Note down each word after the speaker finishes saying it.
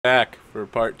Back for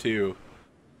part two.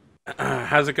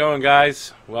 How's it going,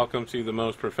 guys? Welcome to the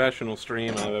most professional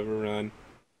stream I've ever run.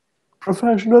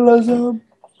 Professionalism.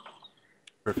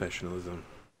 Professionalism.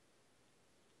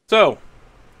 So,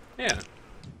 yeah.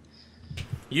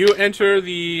 You enter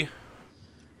the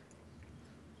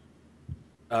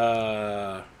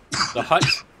hut,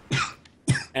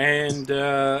 and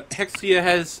Hexia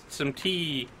has some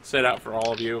tea set out for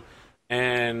all of you,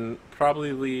 and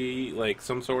probably like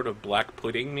some sort of black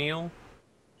pudding meal.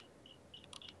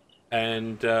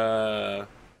 And I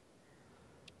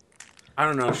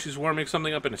don't know, she's warming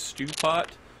something up in a stew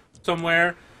pot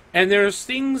somewhere, and there's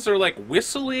things are like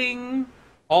whistling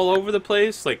all over the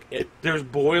place. There's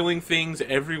boiling things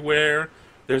everywhere.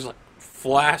 There's like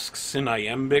flasks and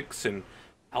iambics and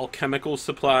alchemical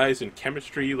supplies and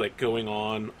chemistry like going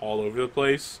on all over the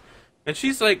place. And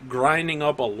she's like grinding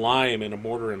up a lime in a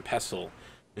mortar and pestle.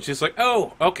 And she's like,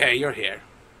 "Oh, okay, you're here.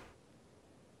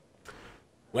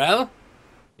 Well,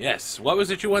 yes, what was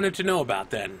it you wanted to know about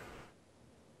then?"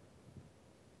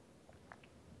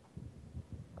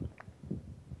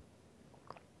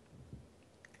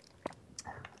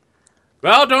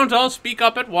 Well, don't all speak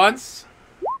up at once.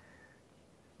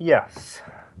 Yes.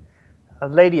 A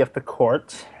lady of the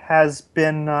court has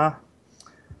been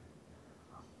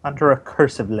under a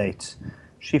curse of late.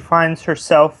 She finds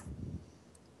herself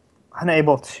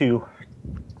unable to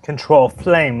control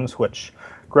flames which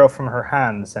grow from her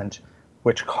hands and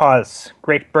which cause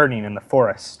great burning in the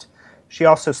forest. She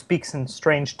also speaks in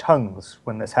strange tongues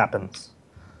when this happens.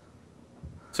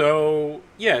 So,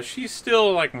 yeah, she's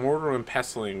still like mortar and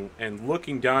pestling and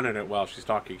looking down at it while she's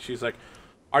talking. She's like,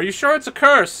 "Are you sure it's a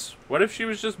curse? What if she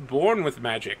was just born with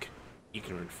magic?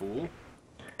 Ignorant fool."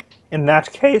 In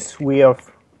that case, we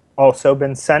have also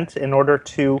been sent in order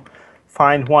to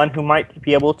find one who might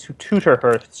be able to tutor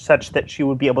her such that she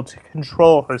would be able to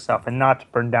control herself and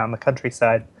not burn down the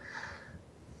countryside.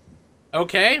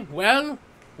 Okay, well,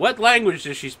 what language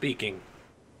is she speaking?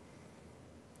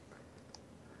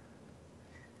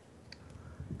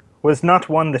 Was not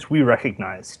one that we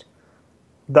recognized. I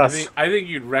Thus, think I think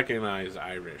you'd recognize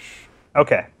Irish.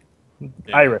 okay,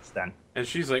 Yeah. Iris then. And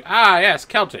she's like, "Ah, yes,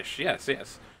 Celtish, yes,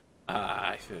 yes.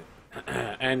 I see.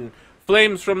 And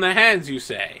flames from the hands, you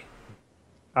say?"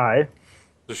 Aye.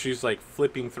 So she's like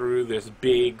flipping through this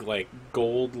big, like,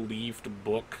 gold-leafed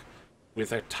book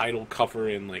with a title cover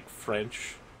in like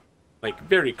French, like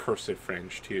very cursive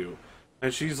French too.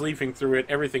 And she's leafing through it.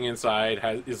 Everything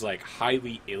inside is like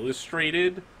highly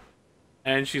illustrated.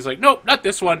 And she's like, "Nope, not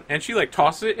this one." And she like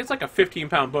tosses it. It's like a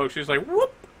 15-pound book. She's like,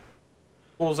 "Whoop!"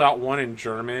 Pulls out one in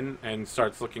German and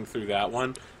starts looking through that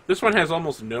one. This one has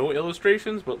almost no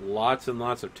illustrations, but lots and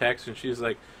lots of text. And she's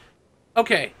like,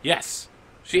 "Okay, yes,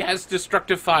 she has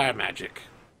destructive fire magic.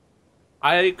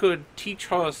 I could teach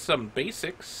her some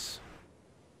basics.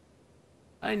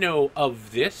 I know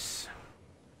of this."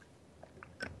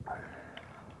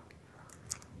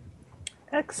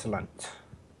 Excellent.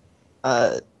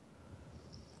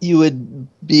 You would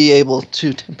be able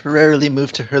to temporarily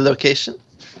move to her location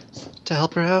to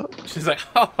help her out? She's like,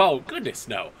 "Oh, goodness,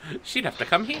 no. She'd have to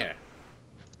come here."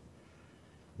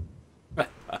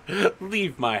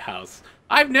 "Leave my house.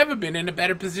 I've never been in a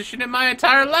better position in my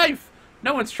entire life.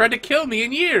 No one's tried to kill me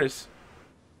in years."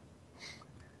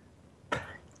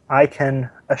 I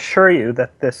can assure you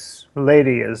that this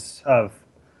lady is of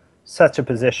such a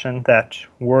position that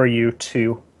were you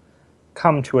to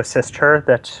come to assist her,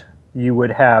 that you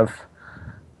would have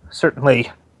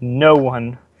certainly no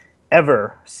one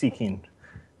ever seeking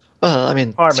Well, I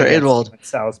mean, harm Sir against Edwald, you in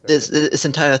Salisbury. this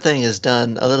entire thing is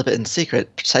done a little bit in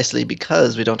secret, precisely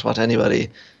because we don't want anybody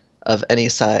of any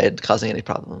side causing any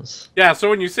problems. Yeah, so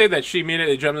when you say that, she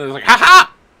immediately jumped in and was like, "Ha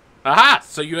ha! Aha!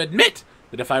 So you admit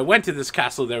that if I went to this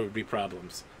castle, there would be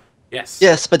problems." "Yes.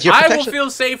 Yes, but I will feel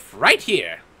safe right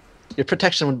here." your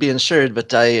protection would be ensured,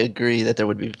 but I agree that there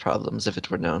would be problems if it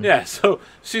were known. Yeah, so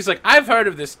she's like, "I've heard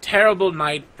of this terrible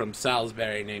knight from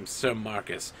Salisbury named Sir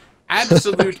Marcus.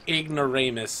 Absolute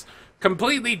ignoramus.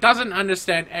 Completely doesn't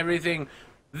understand everything.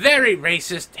 Very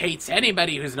racist. Hates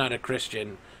anybody who's not a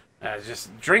Christian.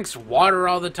 Just drinks water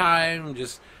all the time.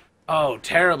 Just, oh,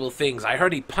 terrible things. I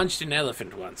heard he punched an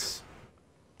elephant once."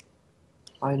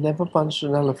 I never punched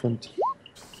an elephant.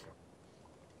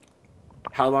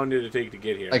 How long did it take to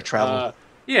get here? Like travel?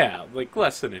 Yeah, like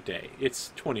less than a day.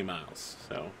 It's 20 miles,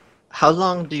 so... How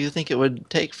long do you think it would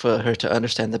take for her to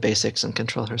understand the basics and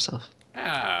control herself?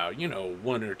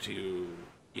 1 or 2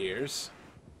 years.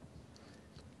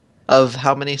 Of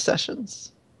how many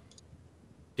sessions?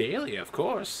 Daily, of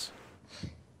course.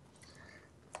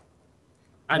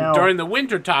 And Now- during the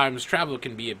winter times, travel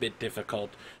can be a bit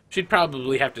difficult. She'd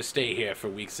probably have to stay here for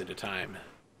weeks at a time.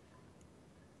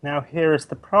 Now here is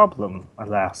the problem,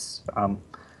 alas.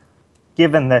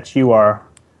 Given that you are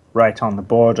right on the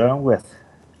border with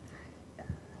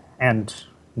and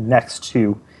next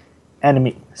to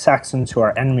enemy Saxons who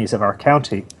are enemies of our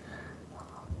county,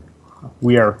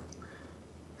 we are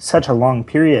such a long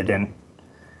period in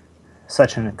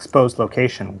such an exposed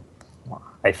location.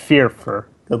 I fear for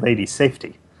the lady's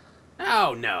safety.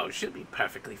 Oh, no, she'll be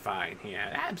perfectly fine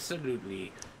here.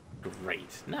 Absolutely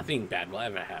great. Nothing bad will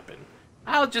ever happen.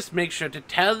 I'll just make sure to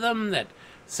tell them that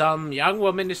some young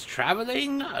woman is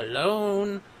traveling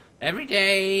alone every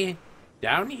day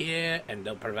down here, and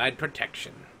they'll provide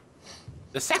protection.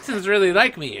 The Saxons really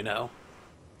like me, you know.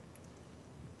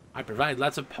 I provide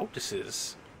lots of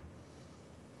poultices.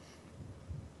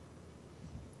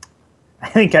 I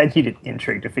think I need an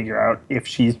intrigue to figure out if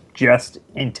she's just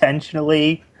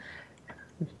intentionally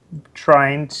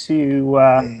trying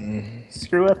to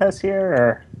screw with us here,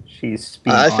 or she's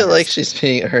being I feel honest. like she's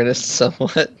being earnest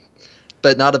somewhat,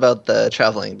 but not about the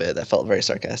traveling bit. That felt very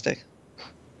sarcastic.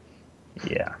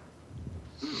 Yeah.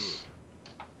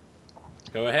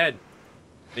 Go ahead.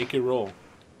 Make your roll.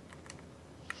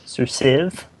 Sir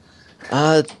Civ?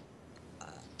 Not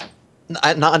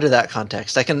under that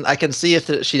context. I can see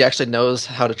if she actually knows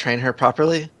how to train her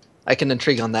properly. I can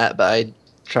intrigue on that, but I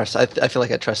feel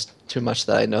like I trust too much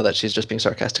that I know that she's just being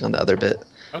sarcastic on the other bit.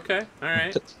 Okay,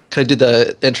 alright. Can I do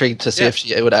the intrigue to see Yeah. if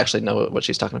she would actually know what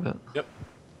she's talking about? Yep.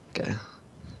 Okay.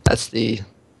 That's the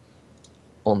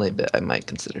only bit I might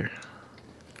consider.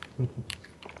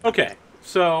 Okay,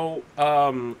 so,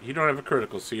 you don't have a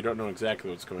critical, so you don't know exactly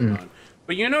what's going on.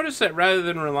 But you notice that rather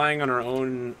than relying on her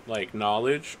own, like,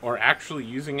 knowledge or actually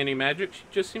using any magic, she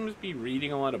just seems to be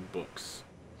reading a lot of books.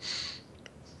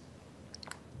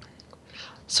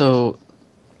 So,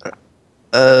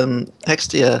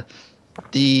 Hextia,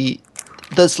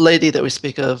 this lady that we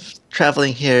speak of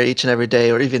traveling here each and every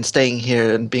day, or even staying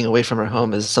here and being away from her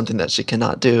home, is something that she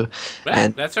cannot do. Well,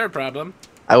 And that's her problem.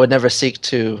 I would never seek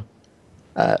to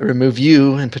remove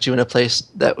you and put you in a place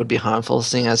that would be harmful,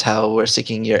 seeing as how we're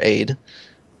seeking your aid.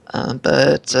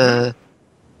 But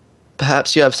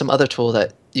perhaps you have some other tool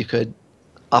that you could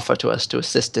offer to us to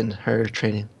assist in her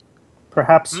training.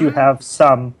 Perhaps you have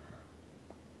some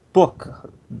book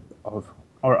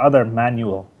or other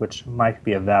manual which might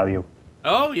be of value.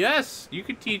 Oh, yes, you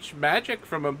could teach magic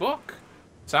from a book.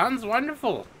 Sounds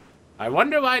wonderful. I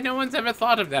wonder why no one's ever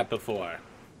thought of that before.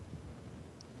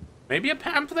 Maybe a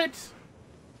pamphlet?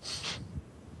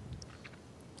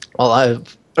 Well,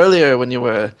 earlier when you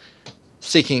were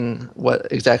seeking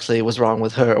what exactly was wrong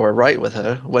with her or right with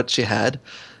her, what she had,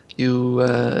 you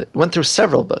went through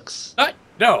several books.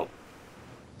 No.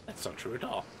 That's not true at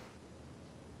all.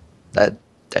 That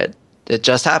it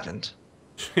just happened.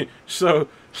 So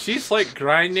she's like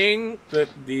grinding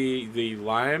the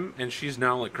lime, and she's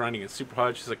now like grinding it super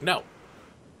hard. She's like, no,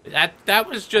 that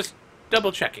was just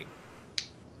double checking.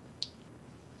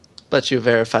 But you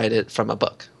verified it from a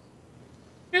book.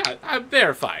 Yeah, I'm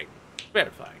verifying.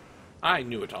 I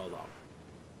knew it all along.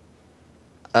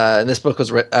 And this book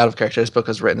was out of character. This book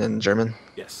was written in German.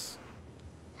 Yes.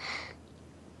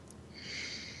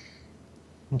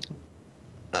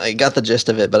 I got the gist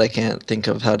of it, but I can't think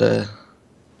of how to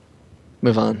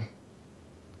move on.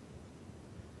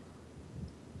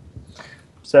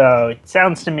 So it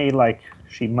sounds to me like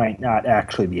she might not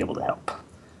actually be able to help.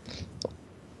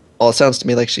 Well, it sounds to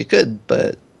me like she could,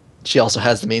 but she also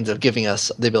has the means of giving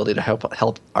us the ability to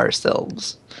help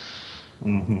ourselves.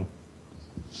 Mm-hmm.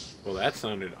 Well, that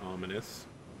sounded ominous.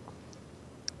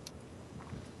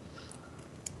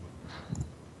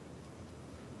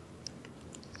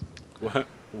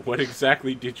 What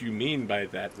exactly did you mean by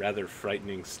that rather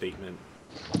frightening statement?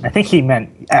 I think he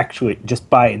meant actually just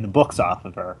buying the books off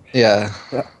of her. Yeah.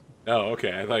 Oh,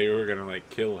 okay. I thought you were gonna like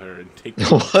kill her and take.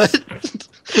 What?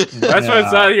 That's what it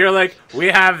sounded. You're like, we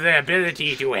have the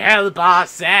ability to help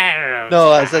ourselves.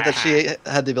 No, I said that she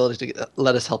had the ability to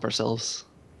let us help ourselves.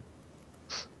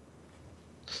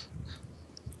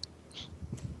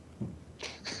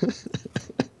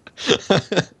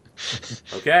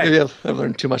 Okay. Maybe I've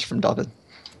learned too much from Dobbin.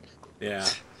 Yeah.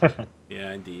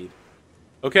 Yeah, indeed.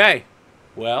 Okay.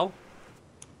 Well.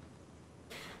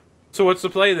 So what's the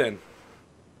play then?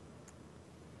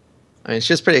 I mean,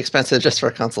 she's pretty expensive just for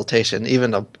a consultation.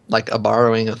 Even a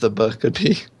borrowing of the book could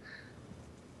be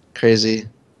crazy.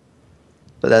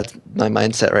 But that's my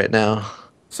mindset right now.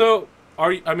 So,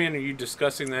 are you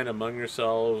discussing that among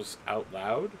yourselves out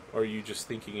loud, or are you just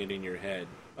thinking it in your head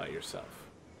by yourself?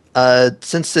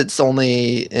 Since it's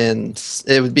only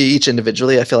it would be each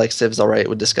individually, I feel like Civ's alright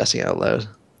with discussing it out loud.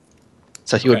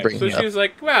 So he would Okay, bring so me up. she's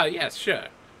like, well, yes, sure.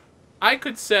 I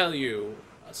could sell you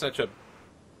such a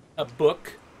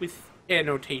book with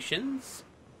annotations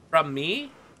from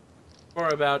me for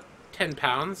about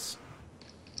 £10,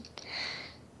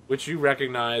 which you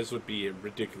recognize would be a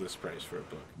ridiculous price for a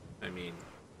book. I mean,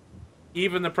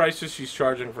 even the prices she's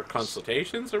charging for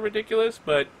consultations are ridiculous,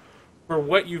 but for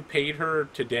what you paid her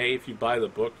today, if you buy the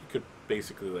book, you could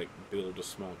basically like build a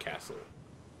small castle.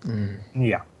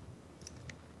 Yeah.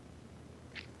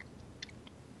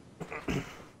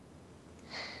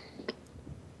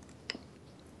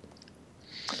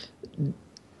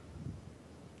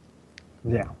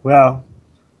 Yeah, well,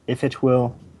 if it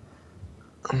will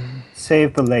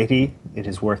save the lady, it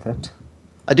is worth it.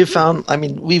 I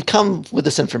mean, we've come with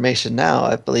this information now.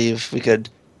 I believe we could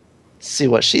see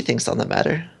what she thinks on the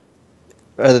matter,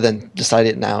 rather than decide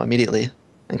it now immediately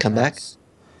and come back. Yes.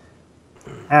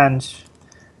 And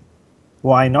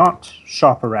why not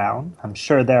shop around? I'm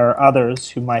sure there are others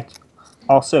who might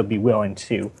also be willing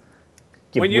to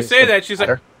give When you wisdom say that, she's like,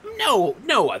 matter.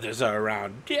 no others are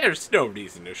around. There's no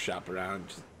reason to shop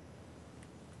around.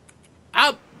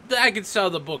 I could sell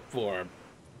the book for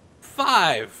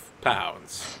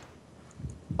 £5.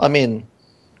 I mean,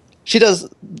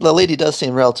 the lady does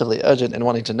seem relatively urgent in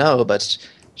wanting to know, but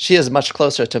she is much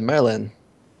closer to Merlin,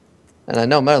 and I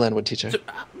know Merlin would teach her.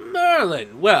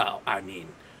 Merlin, well, I mean,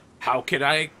 how can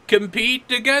I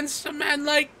compete against a man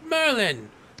like Merlin?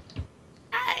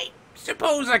 I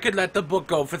suppose I could let the book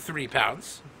go for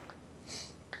 £3.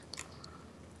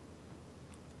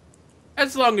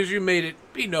 As long as you made it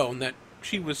be known that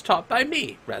she was taught by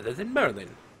me rather than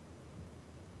Merlin.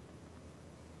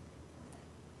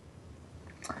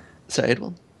 Sorry,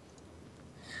 Edwin.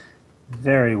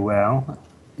 Very well.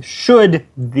 Should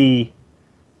the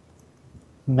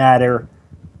matter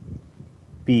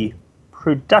be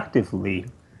productively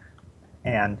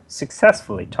and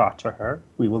successfully taught to her,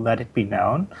 we will let it be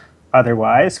known.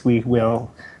 Otherwise, we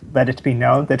will let it be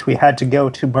known that we had to go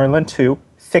to Merlin to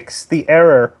fix the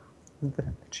error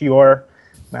that your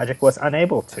magic was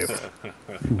unable to.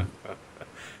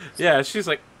 Yeah, she's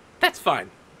like, that's fine.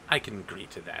 I can agree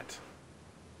to that.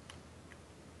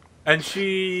 And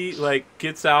she, like,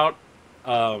 gets out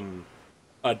a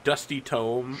dusty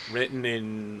tome written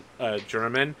in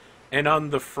German, and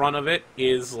on the front of it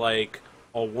is, like,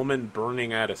 a woman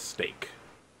burning at a stake.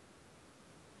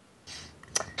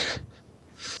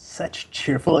 Such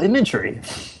cheerful imagery.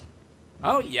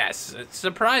 Oh, yes. It's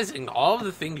surprising all of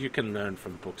the things you can learn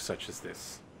from books such as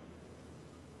this.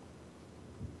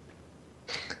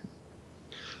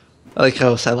 I like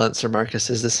how silent Sir Marcus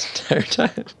is this entire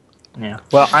time. Yeah.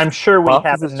 Well, I'm sure we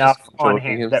Marcus have is enough just on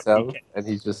joking hand that we himself, can and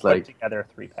he's just put like, together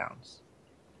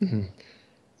 £3.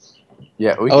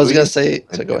 yeah. I was gonna say,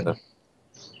 so go ahead.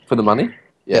 For the money?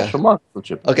 Yeah, Yeah. sure, Marcus will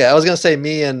chip in. Okay, I was gonna say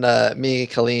me,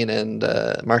 Colleen, and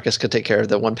Marcus could take care of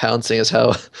the £1, seeing as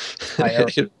how. I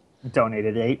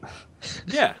donated 8.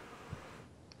 Yeah.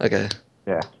 Okay.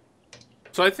 Yeah.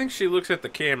 So I think she looks at the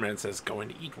camera and says, going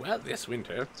to eat well this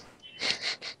winter.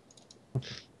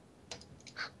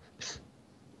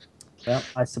 Well,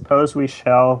 I suppose we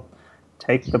shall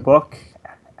take the book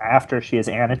after she has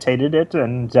annotated it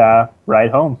and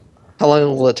ride home. How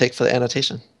long will it take for the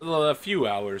annotation? A few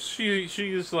hours.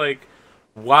 She's like,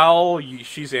 while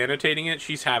she's annotating it,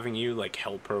 she's having you like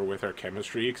help her with her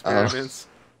chemistry experiments.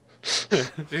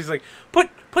 She's like, put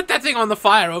that thing on the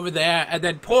fire over there, and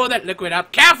then pour that liquid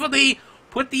out carefully.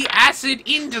 Put the acid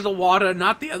into the water,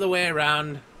 not the other way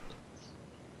around.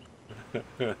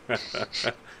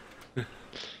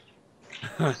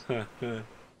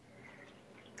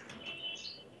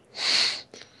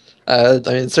 I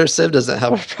mean, Sir Civ doesn't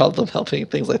have a problem helping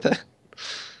things like that.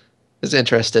 He's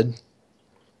interested.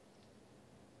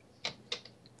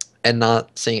 And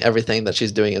not seeing everything that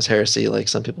she's doing as heresy like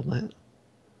some people might.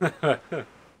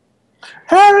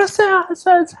 Heresy! I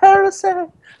said heresy!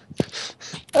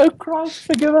 Oh Christ,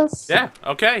 forgive us! Yeah,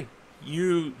 okay.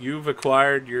 You've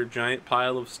acquired your giant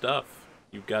pile of stuff.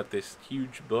 You've got this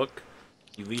huge book.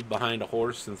 You leave behind a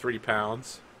horse and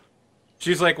 £3.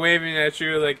 She's like waving at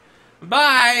you like,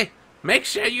 bye! Make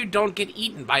sure you don't get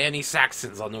eaten by any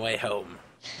Saxons on the way home.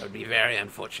 That would be very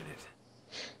unfortunate.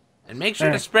 And make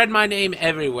sure to spread my name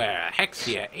everywhere.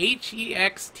 Hexia.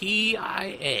 Hextia.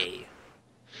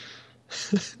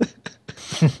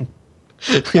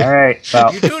 Alright,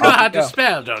 well, You do know how to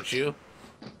spell, don't you?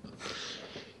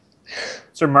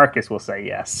 Sir Marcus will say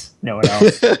yes. No one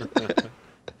else.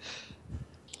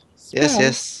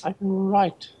 Yes. I can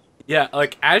write. Yeah,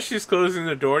 like, as she's closing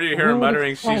the door, you hear her Oh,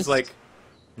 muttering, she's Christ. like,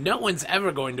 no one's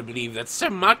ever going to believe that Sir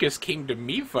Marcus came to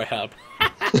me for help.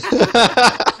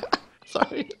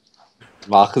 Sorry.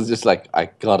 Mark is just like, I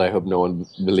hope no one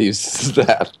believes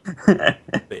that.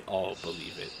 They all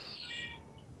believe it.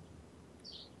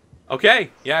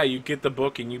 Okay, yeah, you get the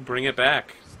book and you bring it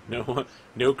back.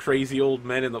 No crazy old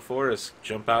men in the forest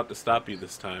jump out to stop you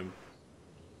this time.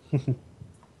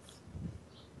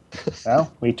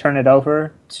 Well, we turn it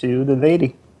over to the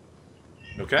lady.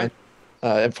 Okay.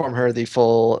 Inform her the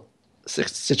full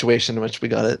situation in which we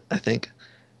got it, I think.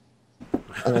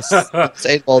 Unless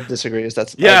Adewald disagrees.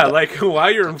 That's Yeah, like,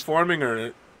 while you're informing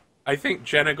her, I think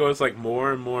Jenna goes, like,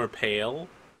 more and more pale.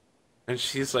 And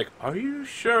she's like, are you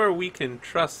sure we can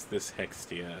trust this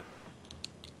Hextia?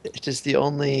 it is the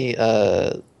only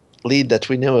lead that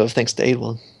we know of, thanks to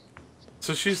Adewald.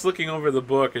 So she's looking over the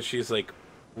book and she's like,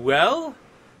 well,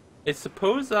 I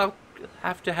suppose I'll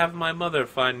have to have my mother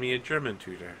find me a German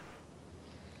tutor.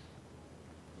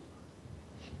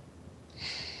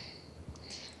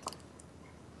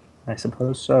 I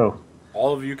suppose so.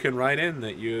 All of you can write in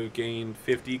that you gained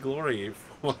 50 glory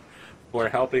for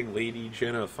helping Lady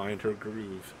Jenna find her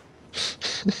groove.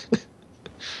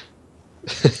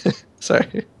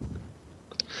 Sorry.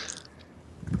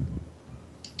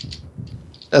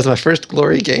 That's my first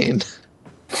glory gain.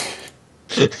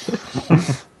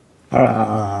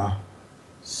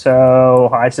 So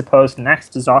I suppose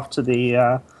next is off to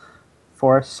the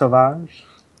Forest Sauvage.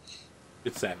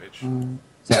 It's savage.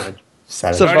 Savage. Savage.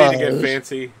 So- Starting to get Savage.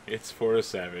 fancy. It's for a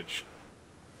savage.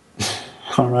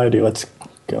 Alrighty, let's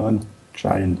go and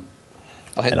try and.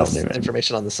 I'll hand I don't this even-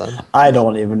 information on the sun. I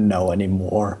don't even know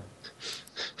anymore.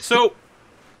 So,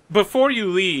 before you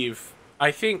leave,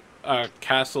 I think a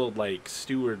castle like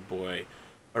steward boy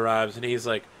arrives and he's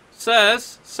like,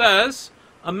 Sirs,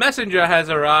 a messenger has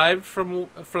arrived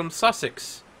from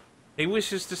Sussex. He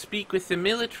wishes to speak with the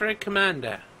military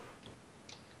commander.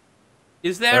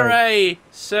 Is there a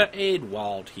Sir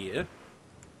Adewald here?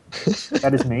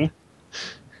 That is me.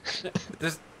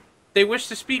 They wish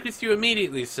to speak with you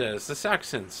immediately, sirs, the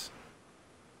Saxons.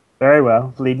 Very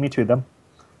well. Lead me to them.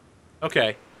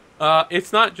 Okay.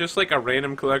 It's not just like a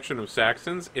random collection of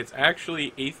Saxons, it's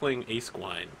actually Atheling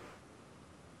Asquine.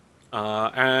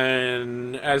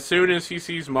 And as soon as he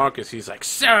sees Marcus, he's like,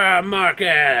 Sir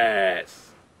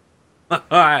Marcus!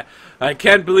 I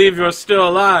can't believe you're still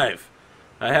alive.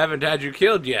 I haven't had you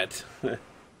killed yet.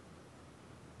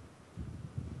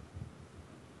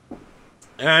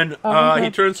 And he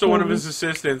turns to one of his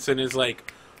assistants and is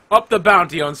like, up the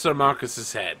bounty on Sir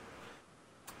Marcus's head.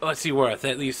 What's he worth?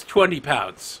 At least 20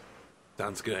 pounds.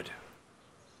 Sounds good.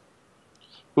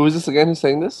 Who is this again who's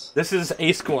saying this? This is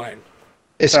Asquine.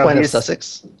 It's So Queen of he's-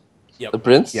 Sussex. Yep. The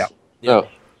prince? Yeah. No.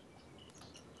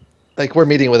 Like, we're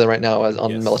meeting with him right now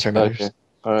on Yes. military matters. Okay.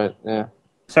 Alright, yeah.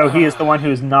 So he is the one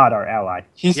who's not our ally.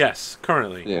 He's Yes,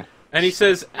 currently. Yeah. And he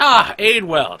says,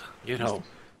 Adewald,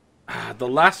 the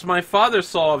last my father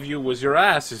saw of you was your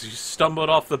ass as you stumbled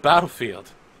off the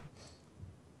battlefield.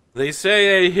 They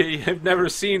say you've never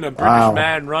seen a British Wow.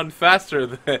 man run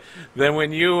faster than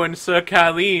when you and Sir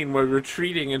Colleen were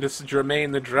retreating into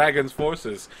Germain the Dragon's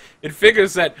forces. It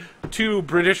figures that 2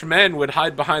 British men would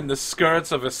hide behind the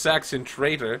skirts of a Saxon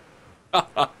traitor.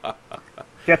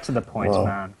 Get to the point, Whoa.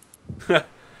 man.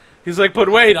 He's like, but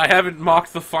wait, I haven't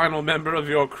mocked the final member of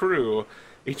your crew.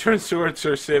 He turns towards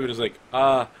Sir Sim and is like,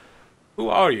 who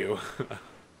are you?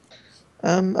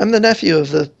 I'm the nephew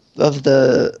of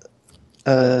the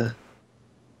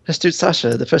astute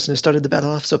Sasha, the person who started the battle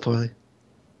off so poorly.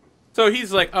 So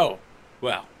he's like, oh,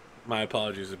 well, my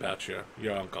apologies about your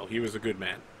uncle. He was a good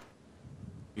man.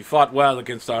 He fought well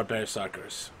against our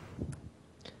berserkers.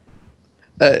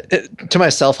 To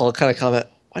myself, I'll kind of comment,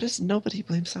 why does nobody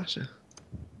blame Sasha?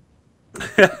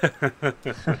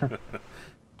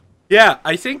 Yeah,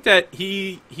 I think that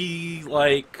he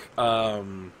like,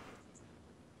 not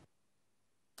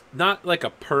like a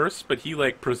purse, but he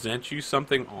like presents you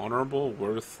something honorable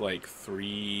worth like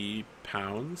 3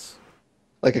 pounds.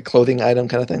 Like a clothing item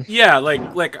kind of thing? Yeah,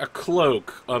 like a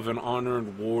cloak of an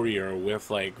honored warrior with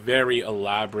like very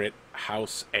elaborate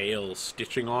house ale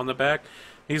stitching on the back.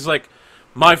 He's like,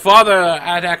 my father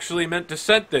had actually meant to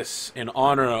send this in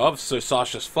honor of Sir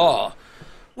Sasha's fall.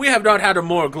 We have not had a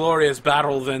more glorious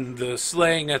battle than the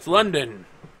slaying at London.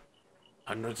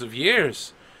 Hundreds of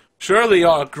years. Surely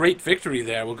our great victory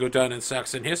there will go down in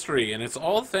Saxon history, and it's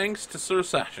all thanks to Sir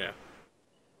Sasha.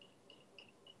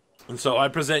 And so I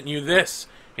present you this,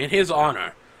 in his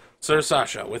honor, Sir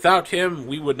Sasha. Without him,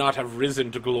 we would not have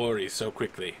risen to glory so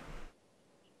quickly.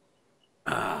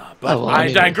 But Oh, well, I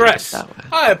mean, digress. that way.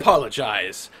 I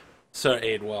apologize, Sir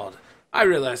Adewald. I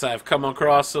realize I've come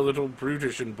across a little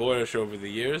brutish and boyish over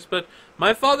the years, but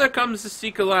my father comes to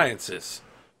seek alliances.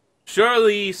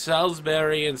 Surely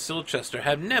Salisbury and Silchester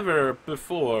have never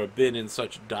before been in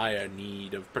such dire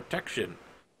need of protection.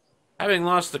 Having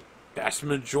lost the vast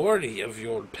majority of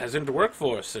your peasant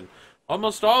workforce and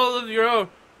almost all of your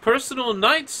personal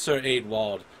knights, Sir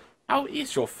Aidwald, how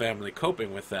is your family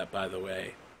coping with that, by the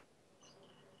way?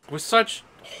 With such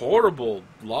horrible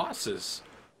losses,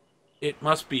 it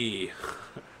must be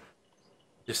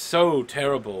just so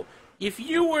terrible. If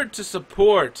you were to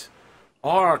support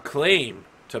our claim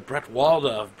to Bretwalda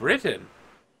of Britain,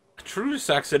 a true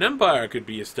Saxon Empire could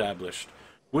be established.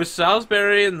 With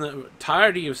Salisbury and the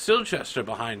entirety of Silchester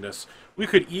behind us, we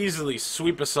could easily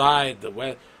sweep aside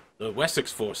the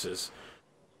Wessex forces.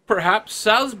 Perhaps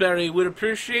Salisbury would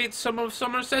appreciate some of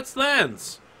Somerset's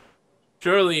lands.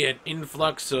 Surely an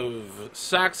influx of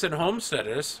Saxon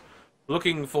homesteaders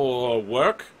looking for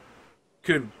work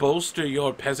could bolster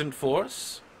your peasant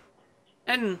force.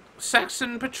 And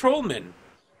Saxon patrolmen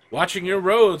watching your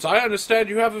roads. I understand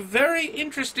you have a very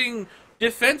interesting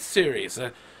defense series,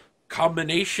 a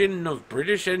combination of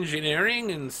British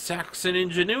engineering and Saxon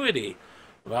ingenuity.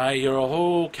 Why, your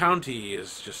whole county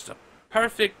is just a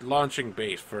perfect launching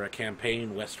base for a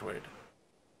campaign westward.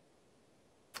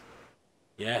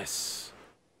 Yes.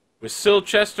 With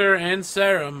Silchester and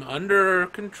Sarum under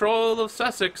control of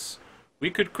Sussex, we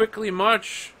could quickly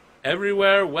march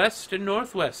everywhere west and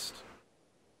northwest.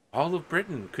 All of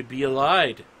Britain could be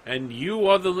allied, and you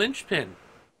are the linchpin.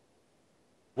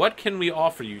 What can we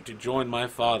offer you to join my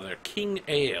father, King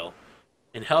Ale,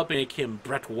 in helping make him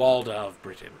Bretwalda of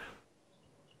Britain?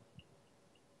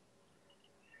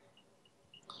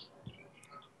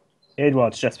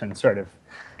 Aidwald's just been sort of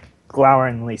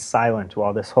gloweringly silent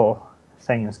while this whole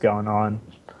thing is going on.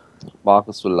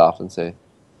 Marcus will laugh and say,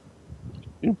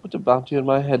 "You put a bounty on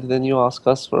my head, then you ask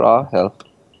us for our help.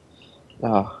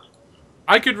 Ah,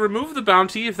 I could remove the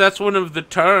bounty if that's one of the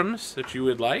terms that you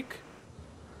would like.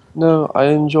 no, I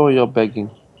enjoy your begging.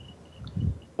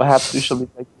 Perhaps we shall be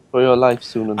begging for your life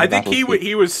soon on the I think battlefield."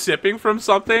 he was sipping from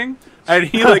something, and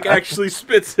he like actually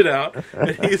spits it out,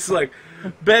 and he's like,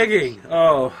 begging.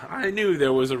 Oh, I knew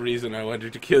there was a reason I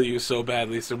wanted to kill you so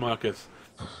badly, Sir Marcus.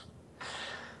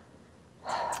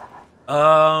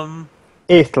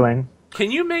 Atheling.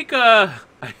 Can you make a...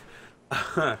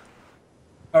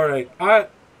 Alright,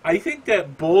 I think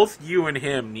that both you and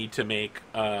him need to make,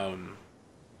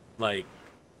 like,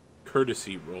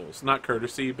 courtesy rolls. Not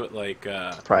courtesy, but like,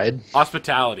 Pride.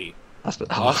 hospitality.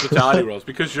 Hospitality rolls.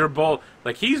 Because you're both,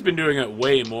 like, he's been doing it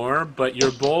way more, but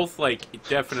you're both, like,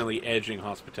 definitely edging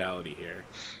hospitality here.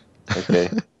 Okay.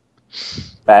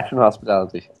 Passion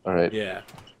hospitality. Alright. Yeah.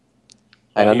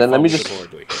 Hang on, He then let me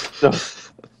fumbled just... horribly.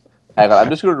 Hang on, I'm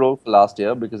just going to roll for last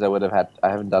year because I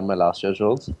haven't done my last year's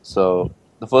rolls. So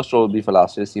the first roll will be for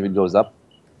last year, see if it goes up,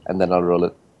 and then I'll roll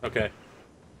it. Okay.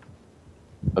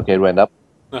 Okay, it went up.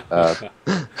 Glad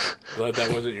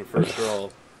that wasn't your first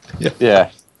roll. Yeah.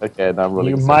 Okay, now I'm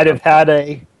rolling. You the might second have had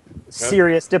a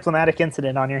serious diplomatic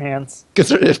incident on your hands.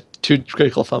 Consider 2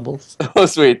 critical fumbles. one. Oh,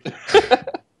 sweet.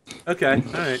 Okay,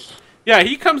 alright. Yeah,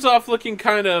 he comes off looking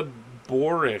kind of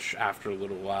boorish after a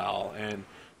little while, and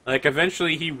like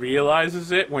eventually he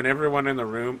realizes it when everyone in the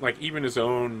room, like even his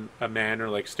own men are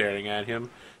like staring at him.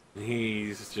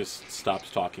 He just stops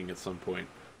talking at some point.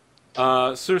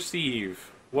 Sir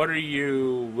Steve, what are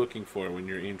you looking for when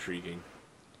you're intriguing?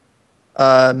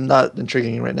 I'm not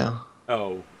intriguing right now.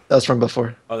 Oh, That was from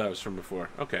before. that was from before.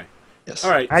 Okay. Yes.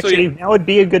 All right. Actually, so, now would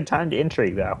be a good time to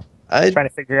intrigue, though. I Trying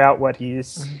to figure out what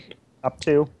he's up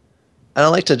to.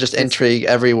 don't like to just intrigue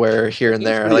everywhere here and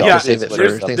there. I pretty like yeah, to save it for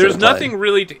there's, things there's that apply. nothing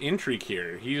really to intrigue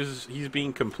here. He's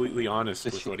being completely honest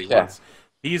with what he Yeah. wants.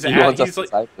 He's He wants us he's to like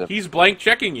side with him. he's blank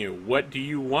checking you. What do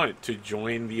you want to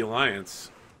join the alliance?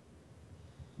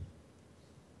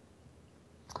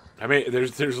 I mean,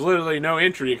 there's literally no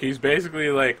intrigue. He's basically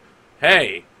like,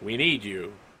 "Hey, we need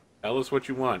you. Tell us what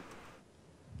you want.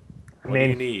 What do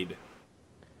you need?"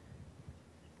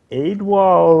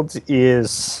 Aidwald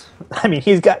is... I mean,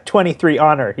 he's got 23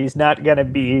 honor. He's not going to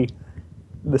be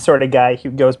the sort of guy who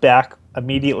goes back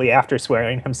immediately after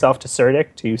swearing himself to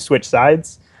Cerdic to switch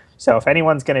sides. So if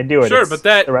anyone's going to do it, Sure, it's but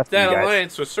that the rest of you guys.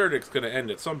 alliance with Cerdic's going to end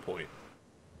at some point.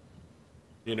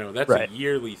 You know, that's Right. a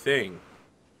yearly thing.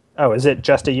 Oh, is it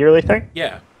just a yearly thing?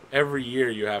 Yeah, every year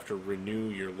you have to renew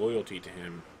your loyalty to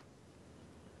him.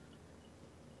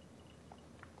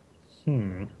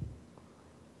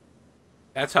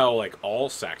 That's how, like, all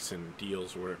Saxon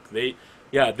deals work. They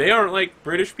aren't like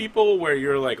British people where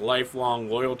you're, like, lifelong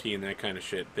loyalty and that kind of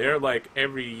shit. They're, like,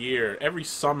 every year, every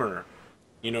summer,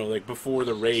 you know, like, before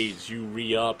the raids, you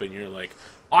re-up and you're like,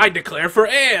 I declare for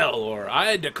ale, or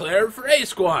I declare for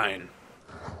Asquine.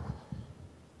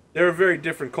 They're a very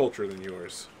different culture than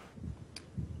yours.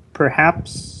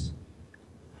 Perhaps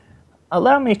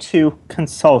allow me to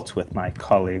consult with my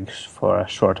colleagues for a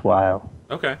short while.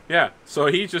 Okay, yeah. So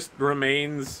he just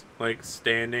remains, like,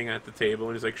 standing at the table,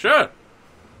 and he's like, sure!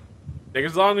 Take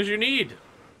as long as you need. I'm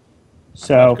not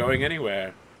So, going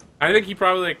anywhere. I think he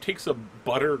probably, like, takes a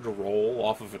buttered roll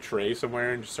off of a tray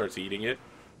somewhere and just starts eating it.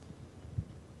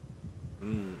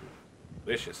 Mmm.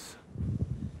 Delicious.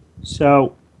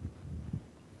 so,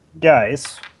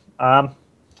 guys,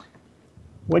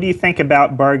 what do you think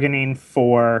about bargaining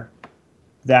for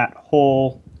that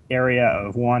whole area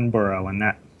of one borough and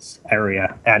that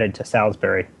area added to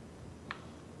Salisbury?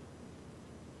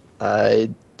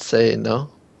 I'd say no.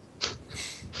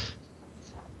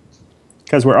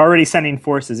 Because we're already sending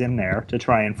forces in there to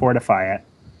try and fortify it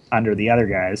under the other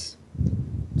guys.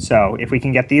 So if we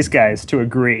can get these guys to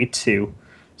agree to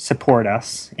support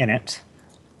us in it,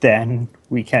 then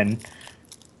we can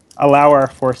allow our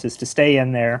forces to stay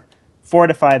in there,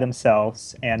 fortify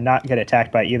themselves, and not get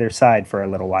attacked by either side for a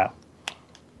little while.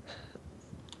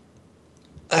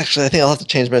 Actually, I think I'll have to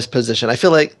change my position. I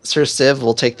feel like Sir Civ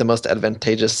will take the most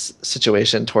advantageous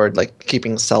situation toward like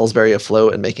keeping Salisbury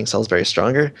afloat and making Salisbury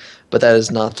stronger, but that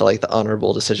is not the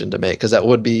honorable decision to make because that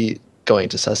would be going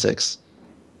to Sussex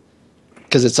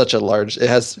because it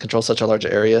has controls such a large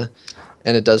area,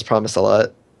 and it does promise a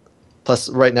lot. Plus,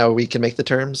 right now we can make the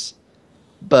terms,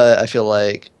 but I feel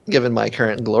like given my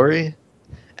current glory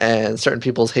and certain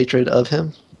people's hatred of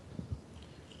him,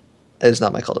 it is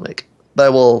not my call to make. But I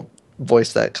will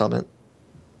voice that comment.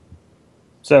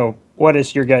 So what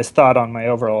is your guys' thought on my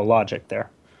overall logic there?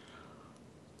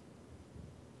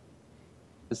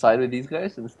 Decide with these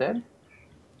guys instead.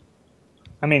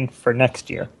 I mean, for next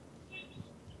year.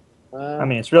 I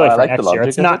mean, it's I really for like the next year. logic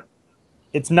It's of not. it.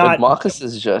 It's But not. Marcus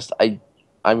is just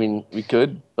I mean, we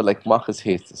could, but like Marcus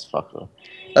hates this fucker.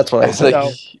 That's what I It's said.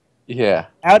 like, So- yeah.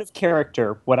 Out of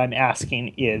character, what I'm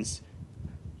asking is,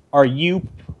 are you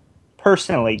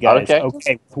personally, Out of guys, character?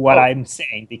 okay with what Oh. I'm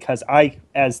saying? Because I,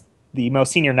 as the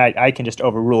most senior knight, I can just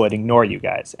overrule it, ignore you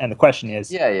guys. And the question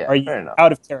is, Yeah, are you fair enough.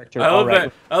 out of character? I All love right.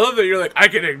 that. I love that you're like, I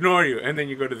can ignore you, and then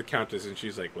you go to the Countess, and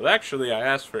she's like, well, actually, I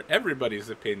asked for everybody's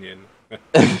opinion.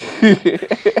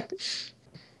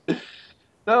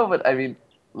 No, but I mean,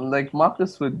 like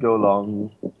Marcus would go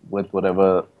along with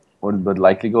whatever would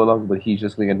likely go along, but he's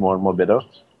just going to get more and more bitter.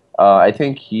 I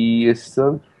think he is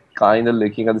still kind of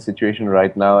looking at the situation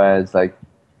right now as like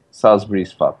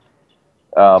Salisbury's fucked.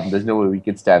 There's no way we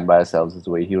could stand by ourselves as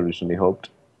the way he originally hoped.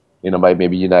 By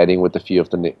maybe uniting with a few of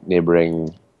the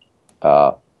neighboring,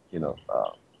 uh, you know,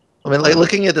 I mean, like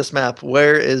looking at this map,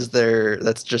 where is there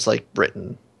that's just like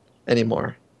Britain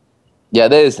anymore? yeah,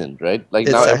 there isn't, right? Like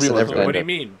It's now Saxon everyone's everywhere. What kind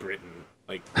do you of. mean, Britain?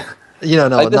 Like, No,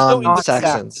 Like, there's no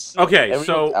non-Saxons. okay, Everyone's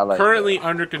so allied currently there.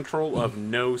 under control of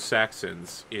no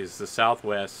Saxons is the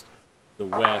southwest, the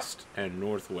west, and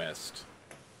northwest,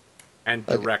 and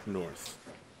Okay. direct north.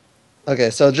 Okay,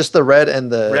 so just the red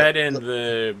and the Red and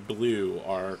the blue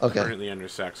are Okay. currently under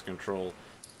Sax control.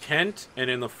 Kent and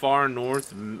in the far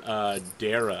north,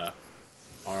 Dara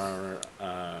are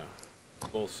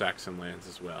both Saxon lands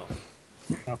as well.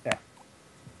 Okay.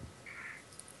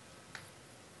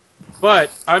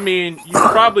 But, I mean, you've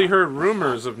probably heard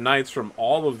rumors of knights from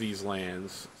all of these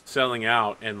lands selling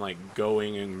out and, like,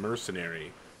 going in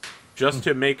mercenary just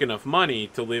to make enough money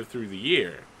to live through the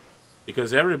year.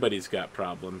 Because everybody's got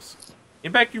problems.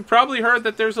 In fact, you've probably heard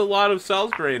that there's a lot of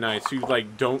Salisbury knights who,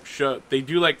 like, don't show... They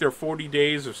do, like, their 40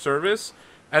 days of service,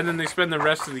 and then they spend the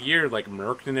rest of the year, like,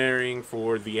 mercenarying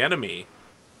for the enemy.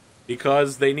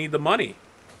 Because they need the money.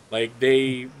 Like,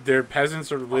 their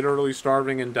peasants are literally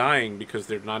starving and dying because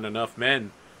there's not enough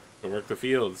men to work the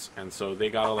fields. And so they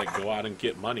gotta, like, go out and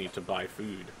get money to buy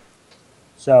food.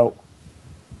 So,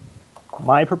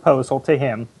 my proposal to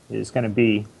him is going to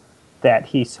be that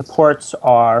he supports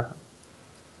our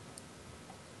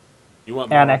You want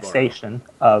Marlborough. annexation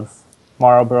of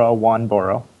Marlborough,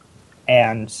 Wanborough,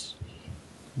 and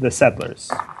the settlers.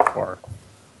 Or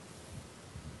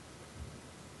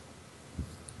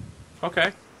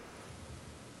Okay.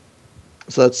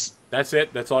 so That's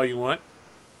it? That's all you want?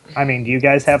 I mean, do you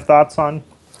guys have thoughts on?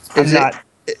 I'm Is not.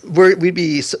 we'd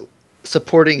be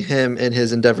supporting him in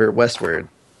his endeavor westward.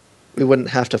 We wouldn't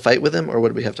have to fight with him, or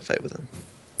would we have to fight with him?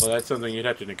 Well, that's something you'd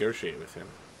have to negotiate with him.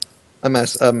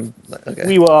 Okay.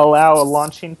 We will allow a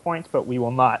launching point, but we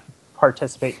will not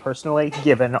participate personally,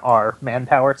 given our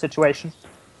manpower situation.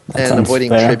 And sounds avoiding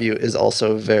fair. tribute is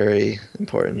also very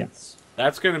important. Yes.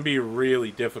 That's going to be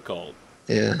really difficult.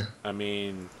 Yeah. I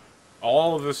mean,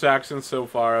 all of the Saxons so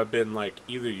far have been like,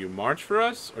 either you march for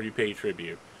us or you pay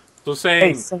tribute. So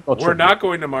saying single we're tribute. not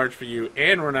going to march for you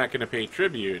and we're not going to pay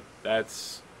tribute,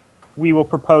 that's... We will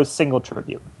propose single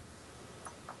tribute.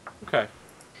 Okay.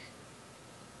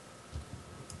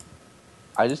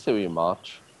 I just say we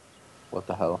march. What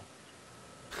the hell?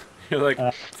 You're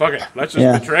like, fuck it. Let's just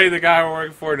Yeah. betray the guy we're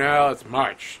working for now. Let's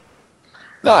march.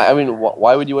 No, I mean,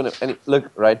 why would you want to?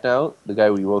 Look, right now, the guy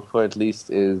we work for at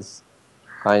least is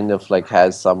kind of like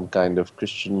has some kind of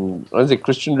Christian, I don't say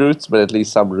Christian roots, but at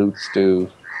least some roots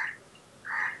to,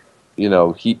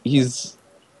 he's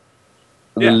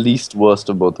the Yeah. least worst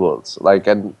of both worlds. Like,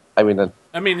 and I mean,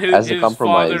 I mean, as a his father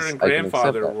compromise, and I can accept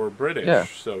grandfather that. were British, Yeah.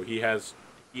 so he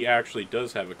actually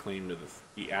does have a claim to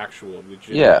the actual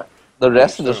legitimate. Yeah, the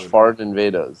rest are just throne. foreign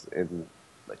invaders.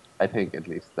 I think at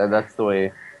least that's the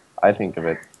way I think of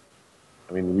it.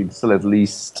 I mean, we'd still at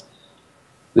least.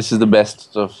 This is the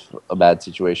best of a bad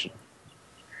situation.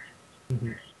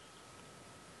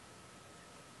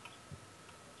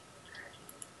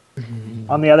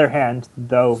 On the other hand,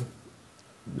 though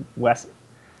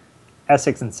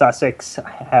Essex and Sussex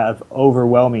have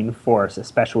overwhelming force,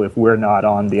 especially if we're not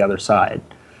on the other side.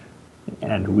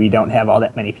 And we don't have all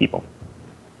that many people.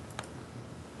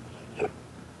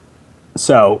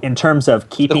 So, in terms of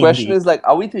keeping The question is like,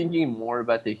 are we thinking more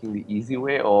about taking the easy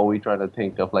way, or are we trying to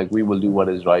think of like we will do what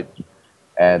is right,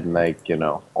 and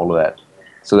all of that.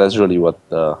 So that's really what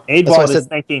the That's why I Adewald is said-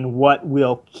 thinking what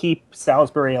will keep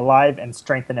Salisbury alive and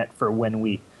strengthen it for when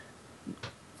we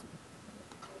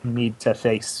need to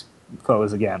face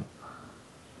foes again.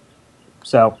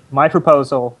 So my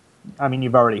proposal, I mean,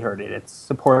 you've already heard it. It's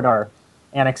support our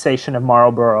annexation of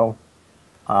Marlborough,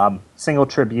 single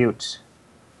tribute,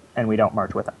 and we don't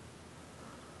march with it.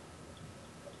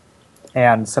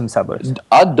 And some settlers.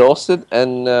 are Dorset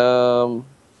and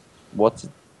what's the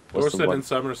Dorset one? and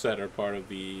Somerset are part of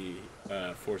the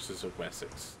forces of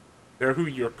Wessex. They're who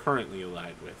you're currently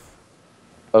allied with.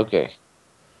 Okay.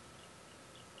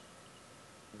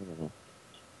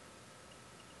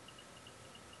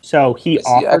 So he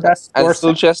offered us and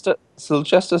Dorset.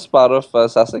 Silchester's part of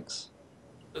Sussex.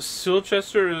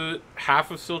 Silchester, half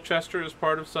of Silchester is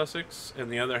part of Sussex, and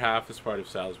the other half is part of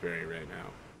Salisbury right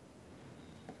now.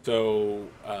 So,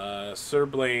 Sir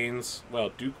Blaine's,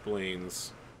 Duke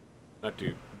Blaine's, not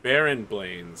Duke, Baron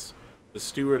Blaine's, the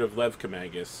steward of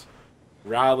Levcamagus,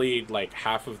 rallied like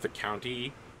half of the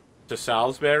county to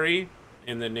Salisbury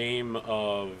in the name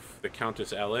of the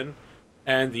Countess Ellen,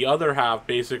 and the other half,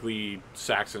 basically,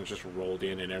 Saxons just rolled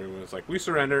in and everyone was like, we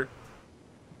surrender.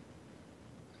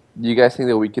 Do you guys think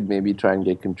that we could maybe try and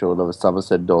get control of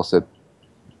Somerset, Dorset,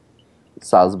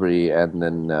 Salisbury, and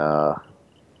then so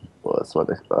what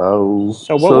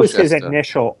was his Silchester,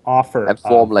 initial offer? and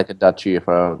form like a duchy of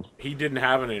our own? He didn't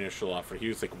have an initial offer. He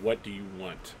was like, what do you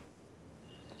want?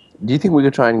 Do you think we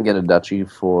could try and get a duchy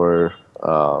for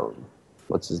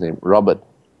what's his name, Robert?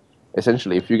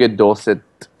 Essentially, if you get Dorset,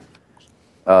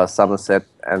 Somerset,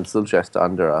 and Silchester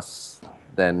under us,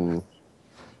 then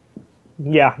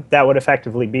Yeah, that would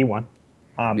effectively be one.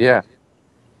 yeah.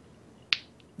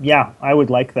 Yeah, I would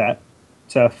like that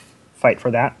to fight for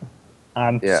that.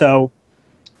 Yeah. So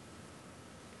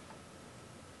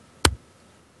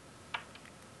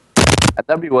And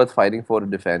that'd be worth fighting for to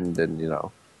defend, and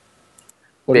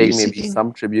What are you paying maybe seeking?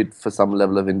 some tribute for some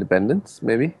level of independence,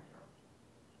 maybe.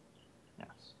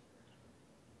 yes.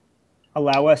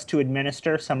 Allow us to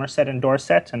administer Somerset and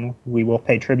Dorset, and we will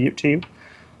pay tribute to you.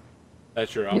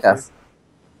 That's your offer? Yes.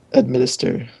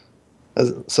 Administer.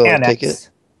 So Annex. take it.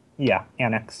 Yeah,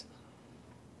 annex.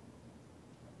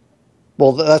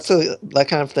 Well, that's that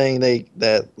kind of thing.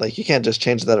 You can't just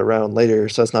change that around later,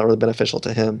 so it's not really beneficial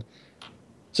to him.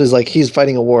 So he's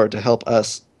fighting a war to help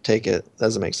us take it.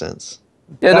 Doesn't make sense.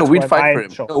 Yeah, That's no, we'd what fight I for him.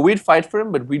 initial- No, we'd fight for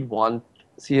him, but we'd want.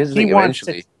 See, here's the He thing. wants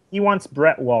Eventually, he wants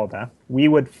Bretwalda. We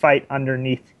would fight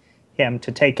underneath him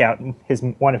to take out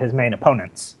one of his main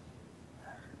opponents.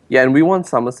 yeah, and we want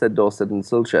Somerset, Dorset, and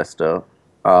Silchester,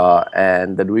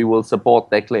 and that we will support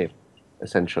their claim,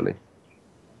 essentially.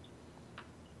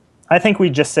 I think we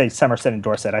just say Somerset and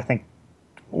Dorset. I think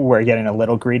we're getting a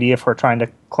little greedy if we're trying to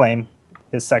claim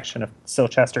his section of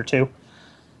Silchester too.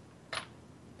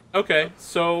 Okay,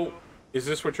 so is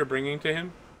this what you're bringing to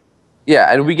him?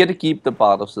 Yeah, and we get to keep the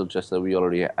part of Silchester we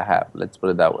already have. Let's put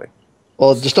it that way.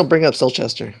 Well, just don't bring up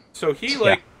Silchester. So he,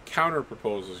 counter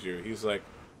proposes you. He's like,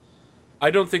 I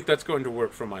don't think that's going to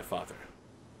work for my father.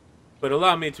 But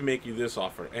allow me to make you this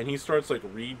offer. And he starts,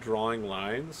 redrawing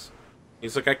lines.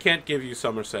 He's like, I can't give you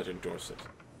Somerset and Dorset.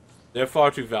 They're far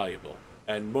too valuable.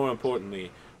 And more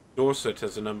importantly, Dorset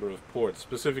has a number of ports,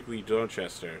 specifically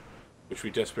Dorchester, which we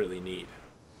desperately need.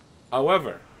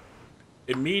 However,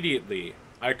 immediately,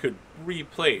 I could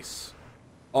replace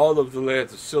all of the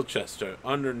lands of Silchester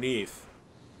underneath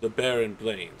the barren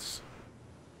plains.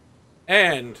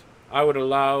 And I would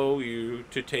allow you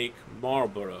to take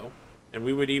Marlborough, and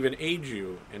we would even aid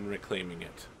you in reclaiming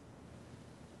it.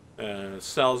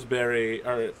 Salisbury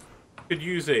could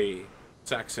use a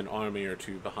Saxon army or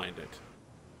two behind it.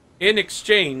 In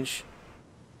exchange,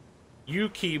 you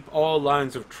keep all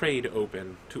lines of trade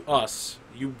open to us.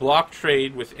 You block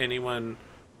trade with anyone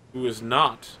who is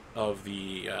not of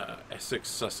the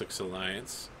Essex-Sussex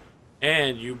alliance,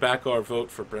 and you back our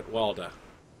vote for Bretwalda.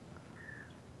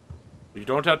 You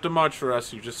don't have to march for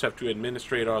us, you just have to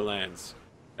administrate our lands.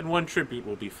 And 1 tribute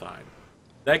will be fine.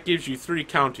 That gives you 3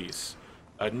 counties.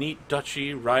 A neat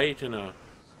duchy right in a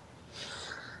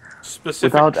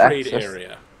specific trade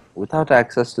area. Without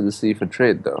access to the sea for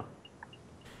trade, though.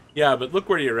 Yeah, but look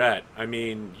where you're at. I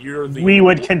mean, We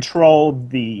would control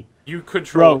the You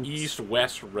control roads.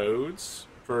 east-west roads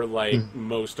for, like,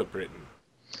 most of Britain.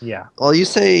 Yeah. Well, you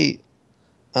say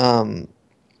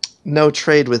no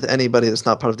trade with anybody that's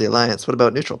not part of the alliance. What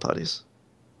about neutral parties?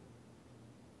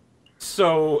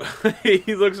 So,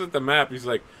 he looks at the map, he's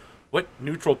like, what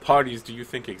neutral parties do you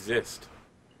think exist?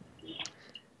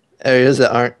 Areas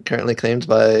that aren't currently claimed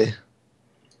by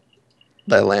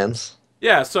lands.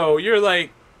 Yeah, so you're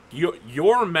like,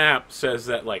 your map says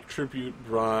that, like, Tribute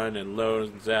Run and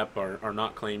Lone Zep are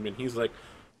not claimed, and he's like,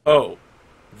 oh,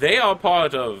 they are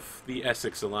part of the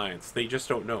Essex Alliance. They just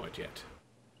don't know it yet.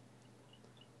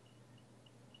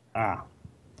 Ah.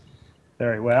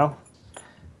 Very well.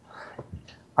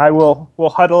 We'll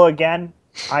huddle again.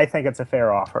 I think it's a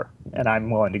fair offer, and I'm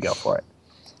willing to go for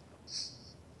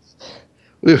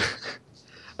it.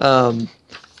 What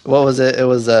was it? It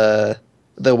was the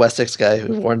Wessex guy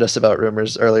who warned us about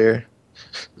rumors earlier.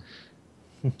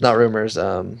 Not rumors,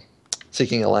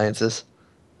 seeking alliances.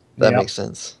 That makes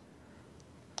sense.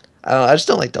 I don't know, I just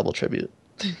don't like double tribute.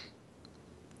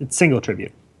 It's single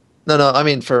tribute. No, I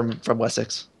mean from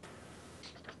Wessex.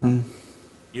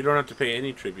 You don't have to pay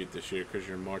any tribute this year because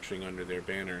you're marching under their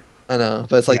banner. I know,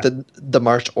 but it's like the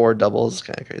march or double is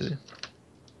kind of crazy.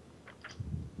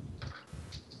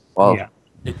 Well, Yeah.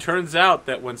 It turns out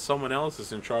that when someone else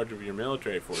is in charge of your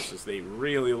military forces, they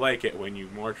really like it when you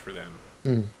march for them.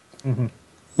 Mm-hmm.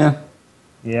 Yeah.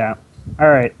 Yeah. All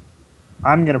right.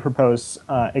 I'm going to propose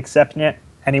accepting it.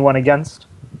 Anyone against?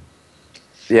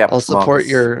 yeah. I'll support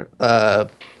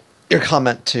Marcus. your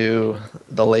comment to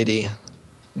the lady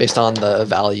based on the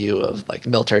value of like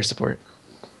military support.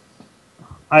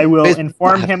 I will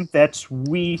inform him that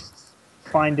we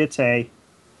find it a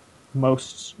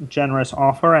most generous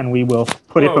offer, and we will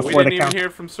put it Whoa, we before the didn't even council. hear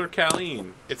from Sir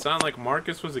Colleen. It sounded like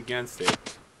Marcus was against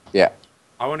it. Yeah.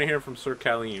 I want to hear from Sir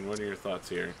Colleen. What are your thoughts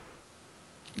here?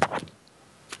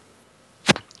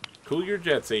 Cool your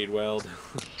jets, Aidweld.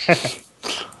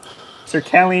 Sir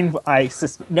Colleen,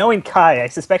 knowing Kai, I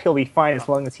suspect he'll be fine as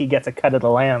long as he gets a cut of the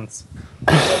lands.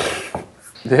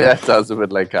 That sounds a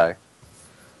bit like I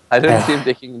don't see him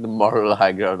taking the moral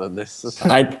high ground on this.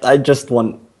 I just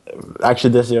want,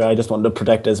 actually this year I just want to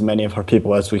protect as many of our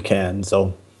people as we can,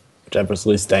 so whichever's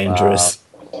least dangerous.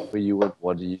 For you,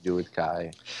 what do you do with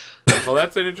Kai? Well,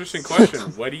 that's an interesting question.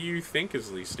 What do you think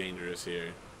is least dangerous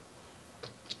here?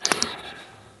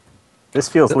 This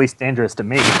feels least dangerous to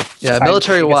me. Yeah, Kai's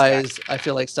military-wise, I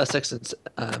feel like Sussex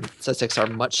and Sussex are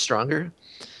much stronger.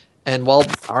 And while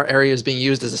our area is being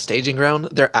used as a staging ground,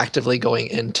 they're actively going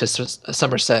into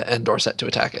Somerset and Dorset to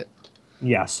attack it.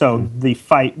 Yeah, so the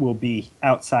fight will be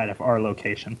outside of our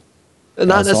location. Not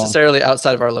That's all. necessarily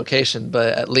outside of our location,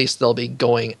 but at least they'll be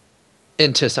going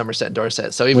into Somerset and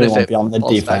Dorset. So even We if won't it be on the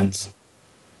falls defense.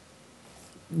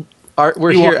 back, we're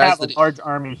We here will as have the a large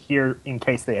army here in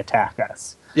case they attack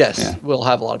us. yes, Yeah. we'll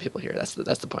have a lot of people here. That's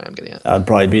the point I'm getting at. That would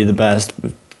probably be the best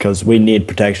because we need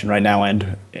protection right now,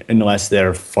 and unless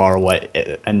they're far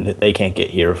away and they can't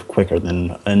get here quicker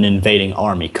than an invading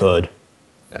army could.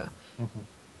 Yeah.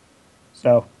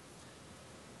 So,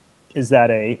 is that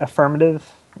a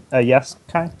affirmative? A yes,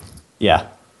 Kai? Yeah.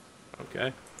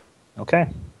 Okay. Okay.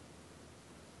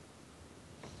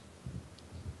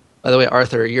 By the way,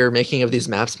 Arthur, your making of these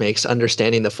maps makes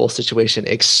understanding the full situation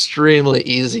extremely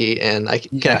easy, and I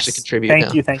can actually contribute now.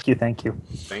 Thank you.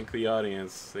 Thank the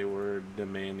audience. They were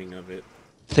demanding of it.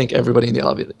 Thank everybody in the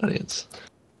audience.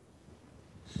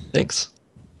 Thanks.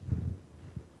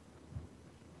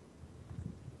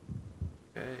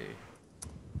 Okay.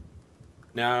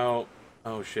 Now,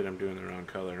 oh shit, I'm doing the wrong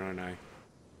color, aren't I?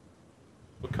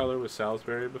 What color was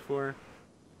Salisbury before?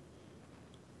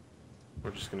 We're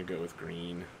just gonna go with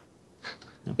green.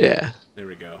 Yeah. There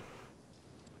we go.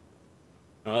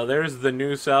 There's the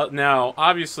new south. Now,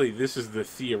 obviously, this is the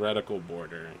theoretical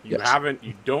border. You Yes.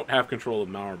 you don't have control of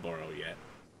Marlborough yet,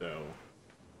 so.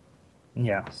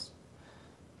 Yes.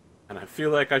 And I feel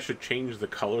like I should change the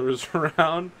colors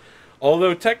around.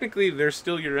 Although technically, they're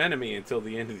still your enemy until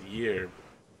the end of the year.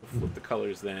 Flip the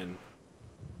colors then.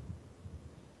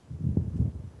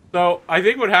 So I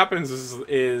think what happens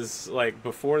is like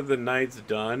before the night's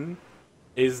done,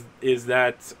 is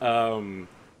that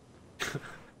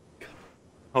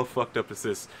how fucked up is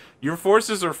this? Your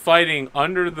forces are fighting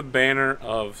under the banner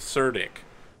of Cerdic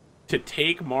to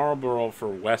take Marlborough for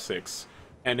Wessex,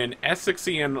 and an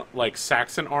Essexian like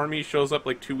Saxon army shows up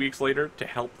like 2 weeks later to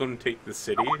help them take the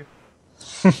city.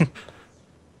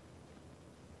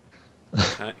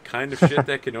 Kind of shit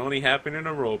that can only happen in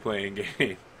a role-playing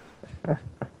game.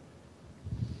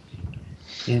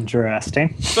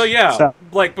 Interesting. So yeah, So,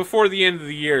 like before the end of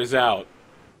the year is out,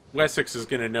 Wessex is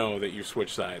going to know that you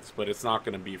switched sides, but it's not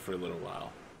going to be for a little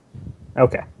while.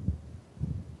 okay.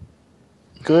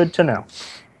 Good to know.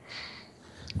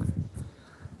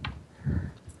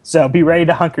 So be ready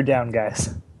to hunker down,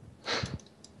 guys.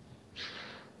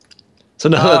 So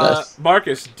no, that's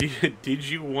Marcus, did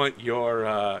you want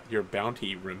your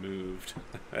bounty removed?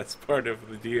 That's part of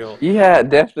the deal. Yeah,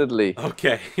 definitely.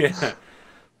 Okay, yeah.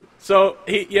 So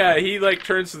he like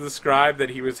turns to the scribe that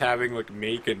he was having like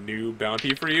make a new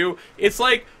bounty for you. It's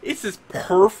like it's this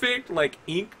perfect like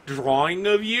ink drawing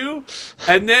of you,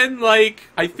 and then like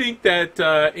I think that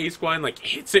Ace Wine like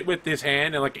hits it with his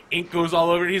hand and like ink goes all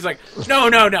over it. He's like,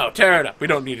 no, tear it up. We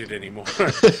don't need it anymore.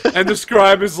 And the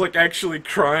scribe is like actually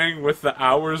crying with the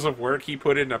hours of work he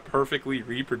put into perfectly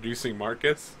reproducing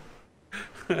Marcus.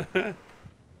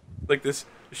 Like this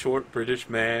short British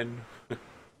man.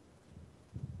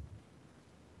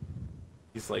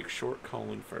 He's like short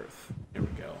Colin Firth. Here we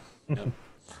go. Yep.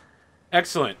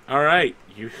 Excellent. All right,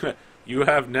 you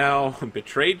have now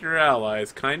betrayed your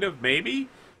allies, kind of maybe,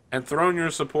 and thrown your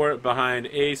support behind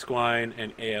Squine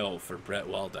and Ale for Brett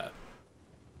Walda.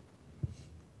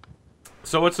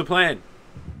 So what's the plan?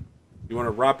 You want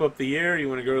to wrap up the year? You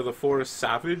want to go to the Forest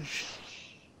Savage?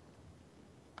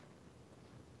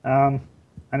 I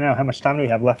don't know. How much time do we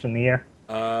have left in the year?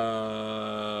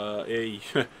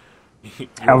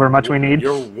 However much we need.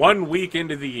 You're 1 week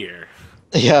into the year.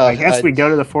 yeah. I guess we go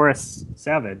to the Forest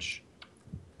Savage.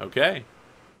 Okay.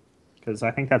 Because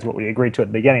I think that's what we agreed to at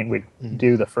the beginning. We'd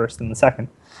do the first and the second.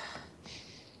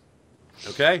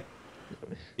 Okay.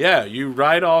 Yeah, you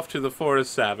ride off to the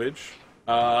Forest Savage.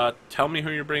 Tell me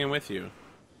who you're bringing with you.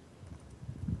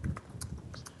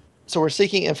 So we're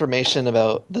seeking information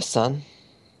about the sun.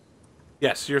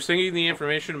 Yes, you're seeking the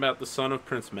information about the son of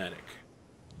Prince Medic.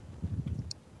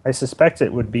 I suspect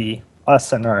it would be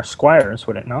us and our squires,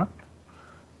 would it not?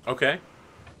 Okay.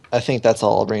 I think that's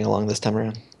all I'll bring along this time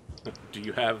around. Do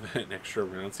you have an extra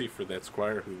rouncy for that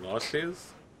squire who lost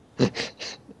his?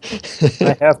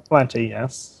 I have plenty,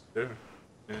 yes. Sure.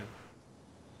 Yeah.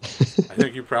 I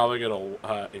think you probably get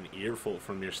an earful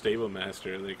from your stable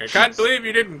master. Like, I can't believe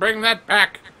you didn't bring that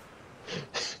back.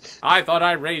 I thought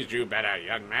I raised you better,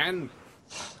 young man.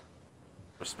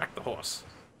 Respect the horse.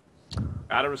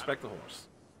 Gotta respect the horse.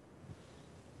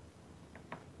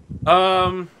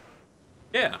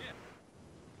 Yeah.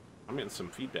 I'm getting some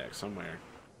feedback somewhere.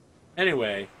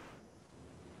 Anyway.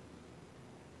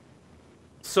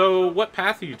 So, what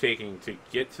path are you taking to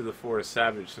get to the Forest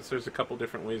Savage, since there's a couple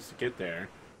different ways to get there?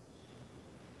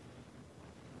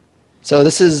 So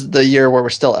this is the year where we're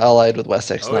still allied with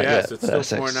Wessex, Oh not yes, yet it's with still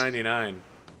Essex. 499.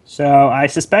 So I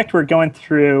suspect we're going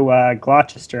through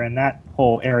Gloucester and that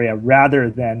whole area rather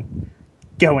than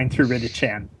going through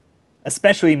Ridichan.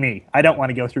 Especially me. I don't want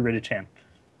to go through Ridichan.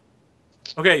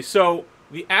 Okay, so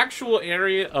the actual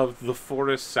area of the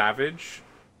Forest Savage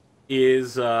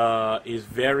is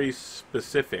very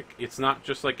specific. It's not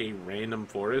just like a random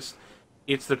forest.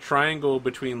 It's the triangle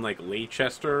between like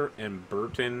Leicester and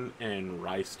Burton and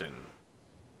Ryston.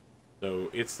 So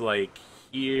it's like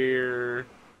here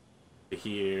to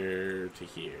here to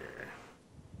here.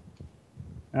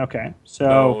 Okay,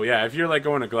 So yeah, if you're like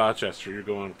going to Gloucester, you're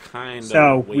going kind of.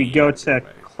 so way we go out to your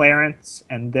way. Clarence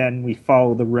and then we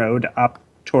follow the road up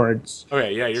towards.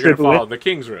 Okay, yeah, you're gonna Triplet? follow the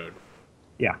King's Road.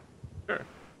 Yeah. Sure.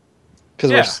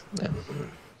 Because Yeah.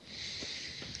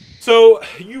 So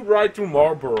you ride through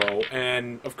Marlborough,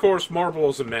 and of course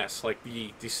Marlborough's a mess. Like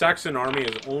the Saxon army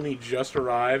has only just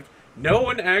arrived. No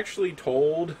one actually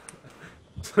told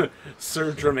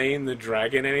Sir Germain the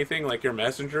Dragon anything. Like your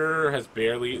messenger has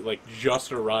barely like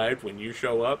just arrived when you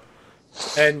show up,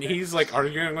 and he's like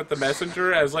arguing with the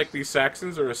messenger as like these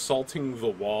Saxons are assaulting the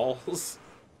walls.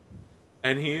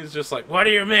 And he's just like, "What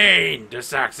do you mean? The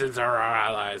Saxons are our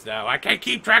allies now? I can't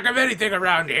keep track of anything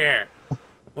around here.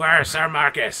 Where's Sir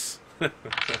Marcus?"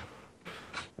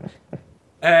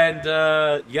 And,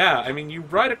 yeah, I mean, you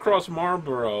ride across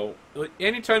Marlborough.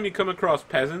 Anytime you come across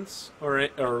peasants, or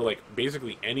like,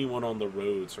 basically anyone on the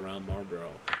roads around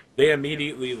Marlborough, they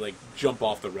immediately, like, jump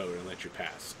off the road and let you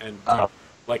pass. And,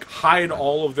 like, hide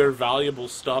all of their valuable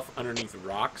stuff underneath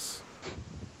rocks.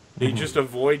 They just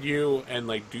avoid you and,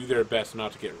 like, do their best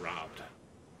not to get robbed.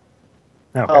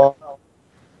 Okay.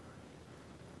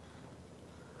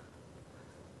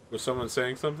 Was someone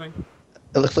saying something?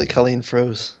 It looked like Colleen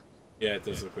froze. Yeah, it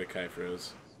does look like Kai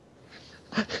froze.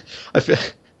 I feel.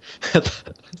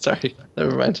 Sorry,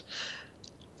 never mind.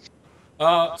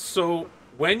 So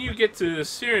when you get to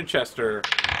Cirencester,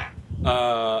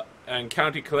 and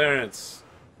County Clarence,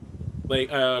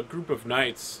 like, a group of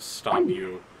knights stop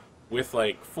you with,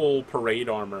 like, full parade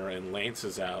armor and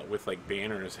lances out with, like,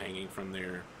 banners hanging from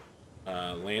their,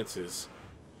 lances.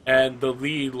 And the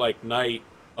lead, like, knight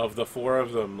of the four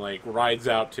of them, like, rides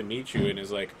out to meet you and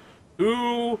is like,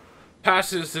 "Who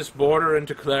passes this border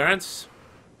into Clarence?"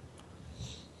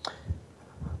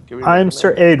 I'm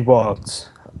Sir Aidwald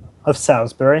of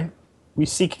Salisbury. We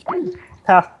seek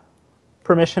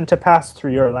permission to pass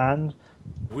through your land.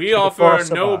 We offer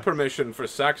no permission for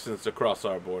Saxons to cross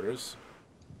our borders.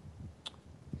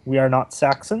 We are not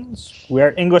Saxons. We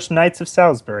are English knights of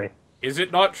Salisbury. Is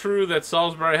it not true that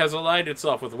Salisbury has allied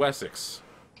itself with Wessex?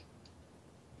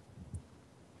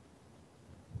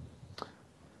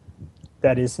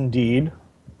 That is indeed.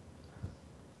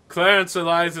 Clarence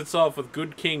allies itself with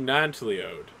good King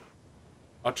Nantleode,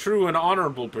 a true and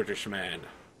honorable British man,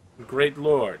 great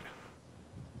lord.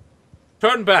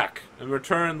 Turn back and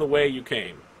return the way you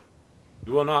came.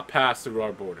 You will not pass through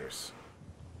our borders.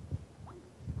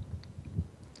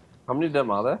 How many of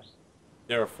them are there?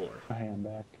 There are 4. I am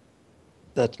back.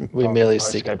 That we merely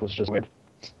seek. Skype was just weird.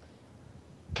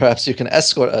 Perhaps you can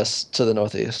escort us to the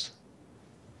northeast.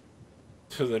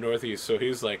 To the northeast. So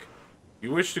he's like,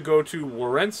 "You wish to go to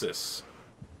Warrensis?"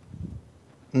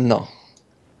 No.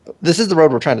 This is the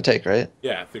road we're trying to take, right?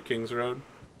 Yeah, through King's Road.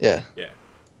 Yeah. Yeah.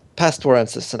 Past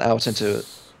Warrensis and out into...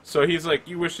 So he's like,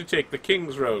 "You wish to take the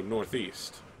King's Road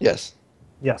northeast?" Yes.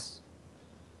 Yes.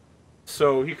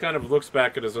 So he kind of looks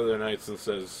back at his other knights and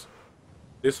says,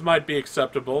 "This might be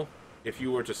acceptable if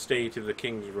you were to stay to the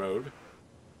King's Road.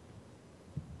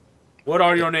 What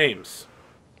are your names?"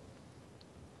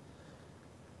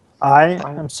 I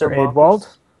am Sir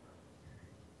Aidwald.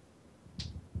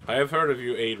 "I have heard of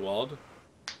you, Aidwald.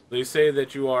 They say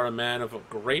that you are a man of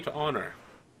great honor.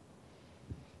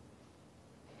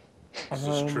 Is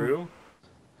this true?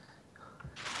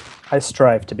 I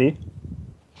strive to be.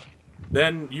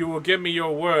 Then you will give me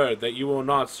your word that you will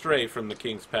not stray from the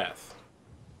King's path.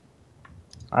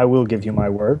 I will give you my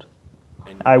word.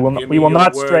 And I will. give We me will your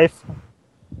not word stray.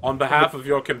 on behalf of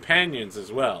your companions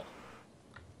as well.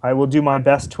 I will do my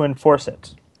best to enforce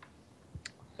it.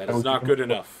 That is not good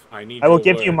enough. I need I will your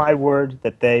give you word. my word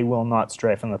that they will not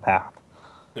stray from the path.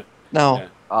 Now, Yeah.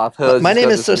 Arthur's My just name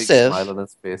got is this Sir big Civ. smile on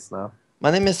his face now. my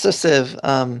name is Sir Civ.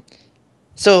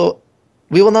 So,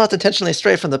 we will not intentionally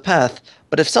stray from the path,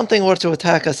 but if something were to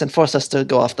attack us and force us to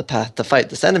go off the path to fight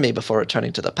this enemy before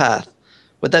returning to the path,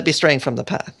 would that be straying from the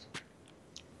path?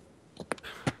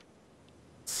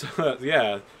 So,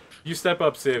 yeah, you step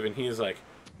up, Civ, and he's like,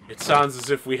 "It sounds as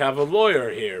if we have a lawyer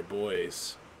here,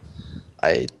 boys.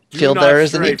 I Do feel not there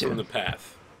is a stray need from to. the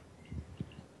path."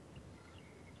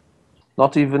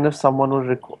 Not even if someone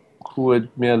who would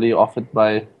merely offered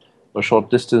by a short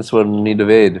distance were in need of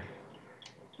aid.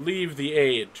 Leave the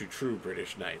aid to true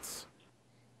British knights.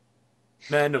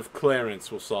 Men of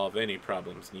Clarence will solve any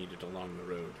problems needed along the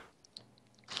road.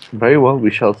 Very well,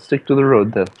 we shall stick to the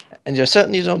road then. And you're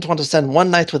certain you don't want to send one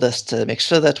knight with us to make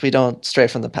sure that we don't stray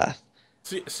from the path?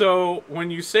 See, so when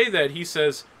you say that, he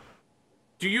says,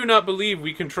 "Do you not believe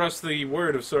we can trust the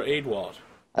word of Sir Aidwald?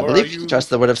 I Or believe are you can trust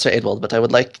the word of Sir Aidwald, but I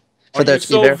would like for Are there you to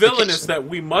be so verification. villainous that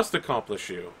we must accomplish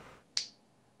you,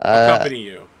 accompany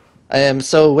you?" I am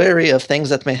so wary of things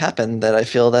that may happen that I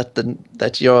feel that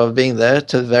that your being there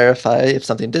to verify if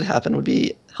something did happen would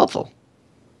be helpful.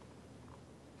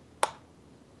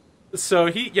 So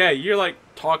you're like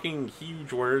talking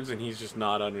huge words, and he's just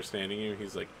not understanding you.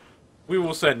 He's like, "We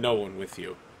will send no one with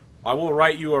you. I will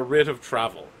write you a writ of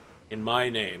travel in my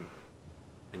name,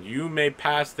 and you may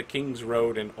pass the King's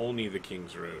Road and only the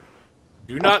King's Road.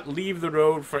 Do not leave the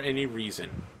road for any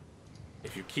reason.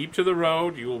 If you keep to the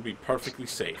road, you will be perfectly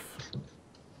safe."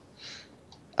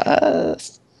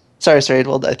 Sorry, Sir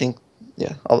Aidwald. I think,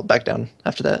 yeah, I'll back down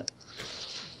after that.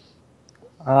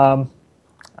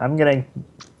 I'm gonna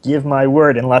give my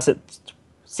word, unless it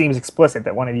seems explicit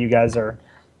that one of you guys are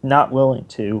not willing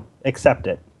to accept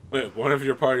it. Wait, one of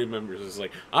your party members is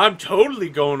like, I'm totally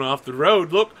going off the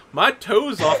road. Look, my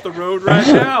toe's off the road right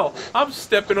now. I'm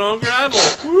stepping on gravel.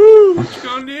 Woo! What you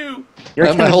gonna do? You're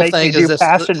My gonna whole make me thing do is if-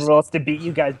 passion rolls to beat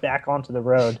you guys back onto the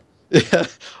road. Yeah.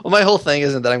 Well, my whole thing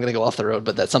isn't that I'm going to go off the road,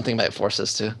 but that something might force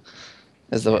us to.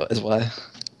 Is why.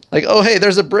 Like, oh hey,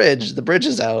 there's a bridge. The bridge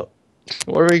is out.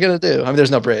 What are we gonna do? I mean,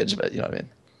 there's no bridge, but you know what I mean.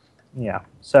 Yeah.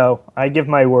 So I give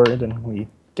my word, and we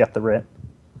get the writ.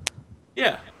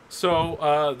 Yeah.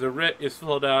 So the writ is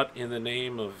filled out in the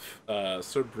name of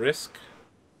Sir Brisk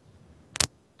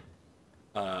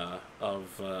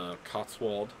of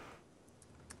Cotswold,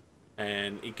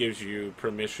 and it gives you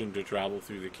permission to travel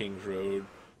through the King's Road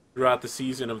throughout the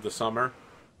season of the summer,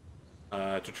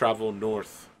 to travel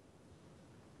north.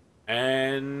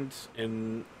 And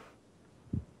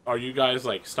are you guys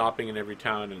like stopping in every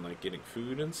town and like getting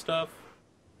food and stuff,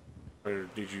 or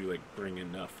did you like bring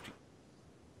enough?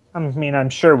 I mean, I'm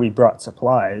sure we brought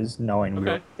supplies, knowing we were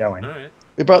Okay. going. All right.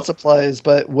 We brought supplies,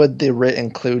 but would the writ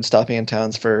include stopping in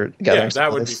towns for gathering Yeah,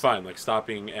 that would be supplies? fine. Like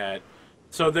stopping at.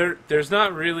 So there's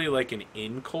not really like an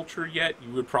inn culture yet.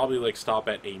 You would probably like stop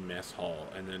at a mess hall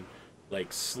and then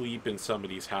like sleep in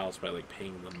somebody's house by like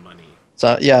paying them money.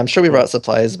 So yeah, I'm sure we brought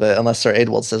supplies, but unless Sir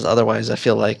Aidwold says otherwise, I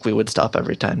feel like we would stop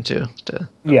every time too.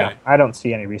 Yeah, Okay. I don't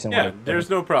see any reason Yeah, why. there's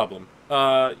no problem.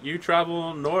 You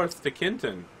travel north to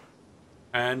Kinton,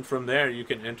 and from there you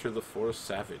can enter the Forest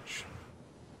Savage.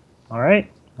 All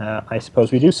right. I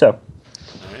suppose we do so.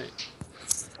 All right.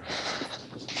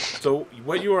 So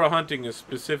what you are hunting is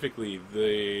specifically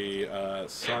the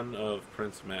son of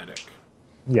Prince Matic.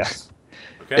 Yes.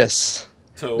 Okay. Yes.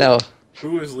 So Now,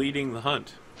 who is leading the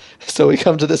hunt? so we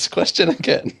come to this question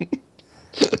again.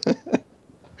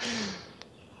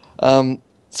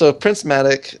 So Prince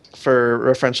Matic, for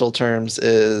referential terms,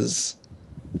 is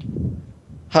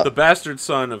The bastard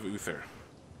son of Uther.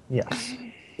 Yes.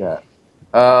 Yeah.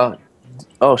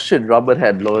 Oh shit! Robert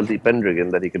had loyalty Pendragon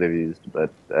that he could have used,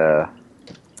 but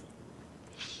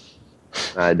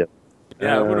I don't.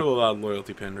 Yeah, I would have allowed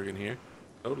loyalty Pendragon here.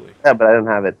 Totally. Yeah, but I don't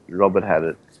have it. Robert had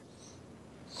it.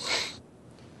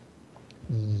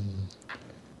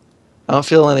 I don't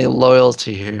feel any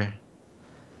loyalty here.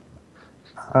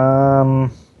 I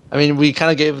mean, we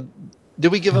kind of gave.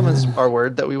 Did we give him our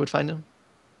word that we would find him?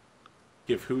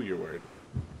 Give who your word?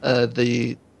 That's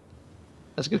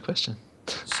a good question.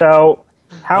 So,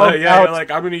 how Yeah, about you're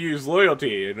like, I'm going to use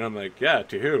loyalty. And I'm like, yeah,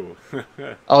 to who?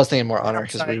 I was thinking more honor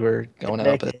because we were going out,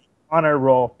 make but an honor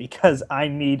roll, because I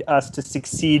need us to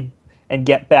succeed and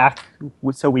get back,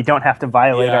 so we don't have to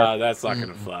violate Yeah, our. that's not going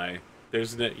to fly.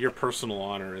 Your personal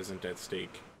honor isn't at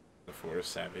stake. The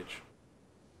Forest Savage.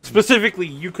 Specifically,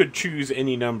 you could choose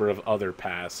any number of other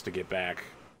paths to get back.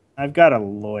 I've got a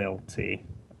loyalty.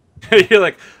 You're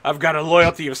like, I've got a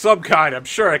loyalty of some kind. I'm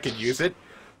sure I could use it.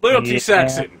 Loyalty Yeah.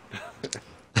 Saxon.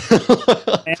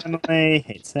 Family,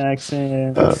 hate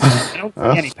Saxon. I don't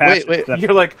see any passion. wait.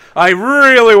 You're like, I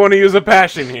really want to use a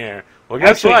passion here. Well,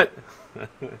 guess Actually-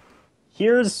 what?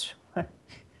 Here's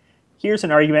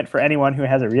an argument for anyone who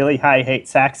has a really high hate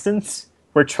Saxons.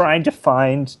 We're trying to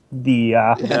find the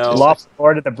lawful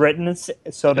lord of the Britons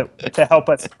to help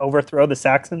us overthrow the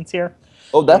Saxons here.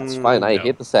 Oh, that's fine. I no.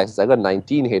 hate the Saxons. I got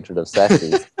 19 hatred of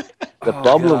Saxons. The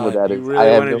problem with that you is really I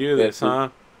have want to no do this, faith in- huh?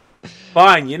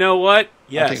 Fine. You know what?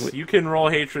 Yes, think you can roll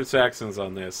hatred Saxons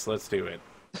on this. Let's do it.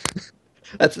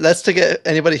 that's to get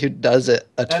anybody who does it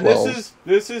a 12. And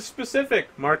this is specific,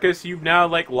 Marcus. You've now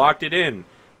like locked it in.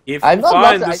 If I'm you not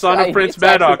find locked- the son I of Prince hate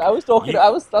Saxons. Madoc, I was talking. I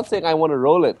was not saying I want to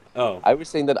roll it. Oh, I was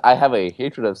saying that I have a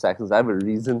hatred of Saxons. I have a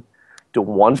reason to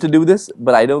want to do this,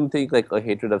 but I don't think like a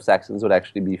hatred of Saxons would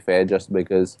actually be fair, just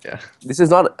because this is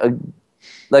not a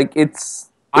like it's.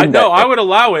 I know I would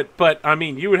allow it, but I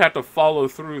mean, you would have to follow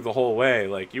through the whole way.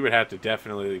 Like you would have to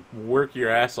definitely work your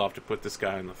ass off to put this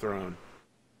guy on the throne,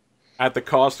 at the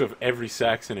cost of every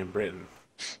Saxon in Britain.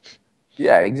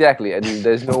 Yeah, exactly, and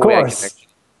there's no Of way course.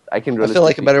 I can. I feel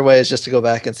like a realistically- better way is just to go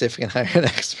back and see if we can hire an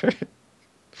expert.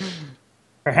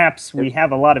 Perhaps we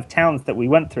have a lot of towns that we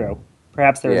went through.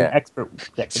 Perhaps there's Yeah. an expert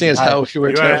that could Seeing as be how hired. we were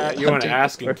You terrible want to hunting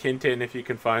ask in before. Kinton if you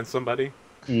can find somebody?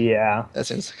 Yeah. That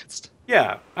seems like it's.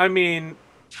 Yeah, I mean,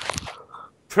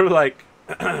 for like,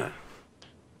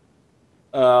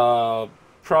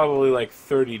 probably like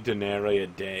 30 denarii a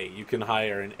day, you can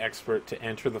hire an expert to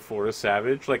enter the Forest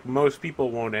Savage. Like, most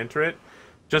people won't enter it,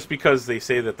 just because they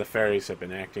say that the fairies have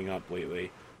been acting up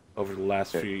lately, over the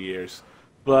last few years.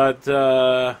 But,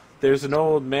 there's an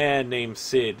old man named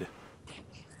Sid,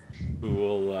 who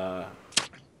will,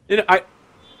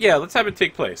 let's have it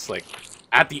take place. Like,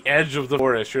 at the edge of the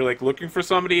forest. You're like looking for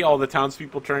somebody. All the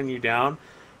townspeople turn you down,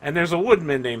 and there's a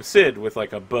woodman named Sid with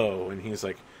like a bow, and he's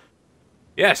like,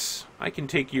 "Yes, I can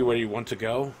take you where you want to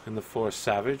go in the forest,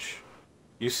 savage.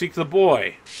 You seek the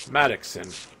boy,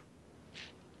 Maddoxon."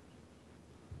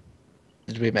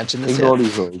 Did we mention this Ignore yet?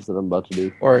 these rolls that I'm about to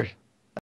do. Or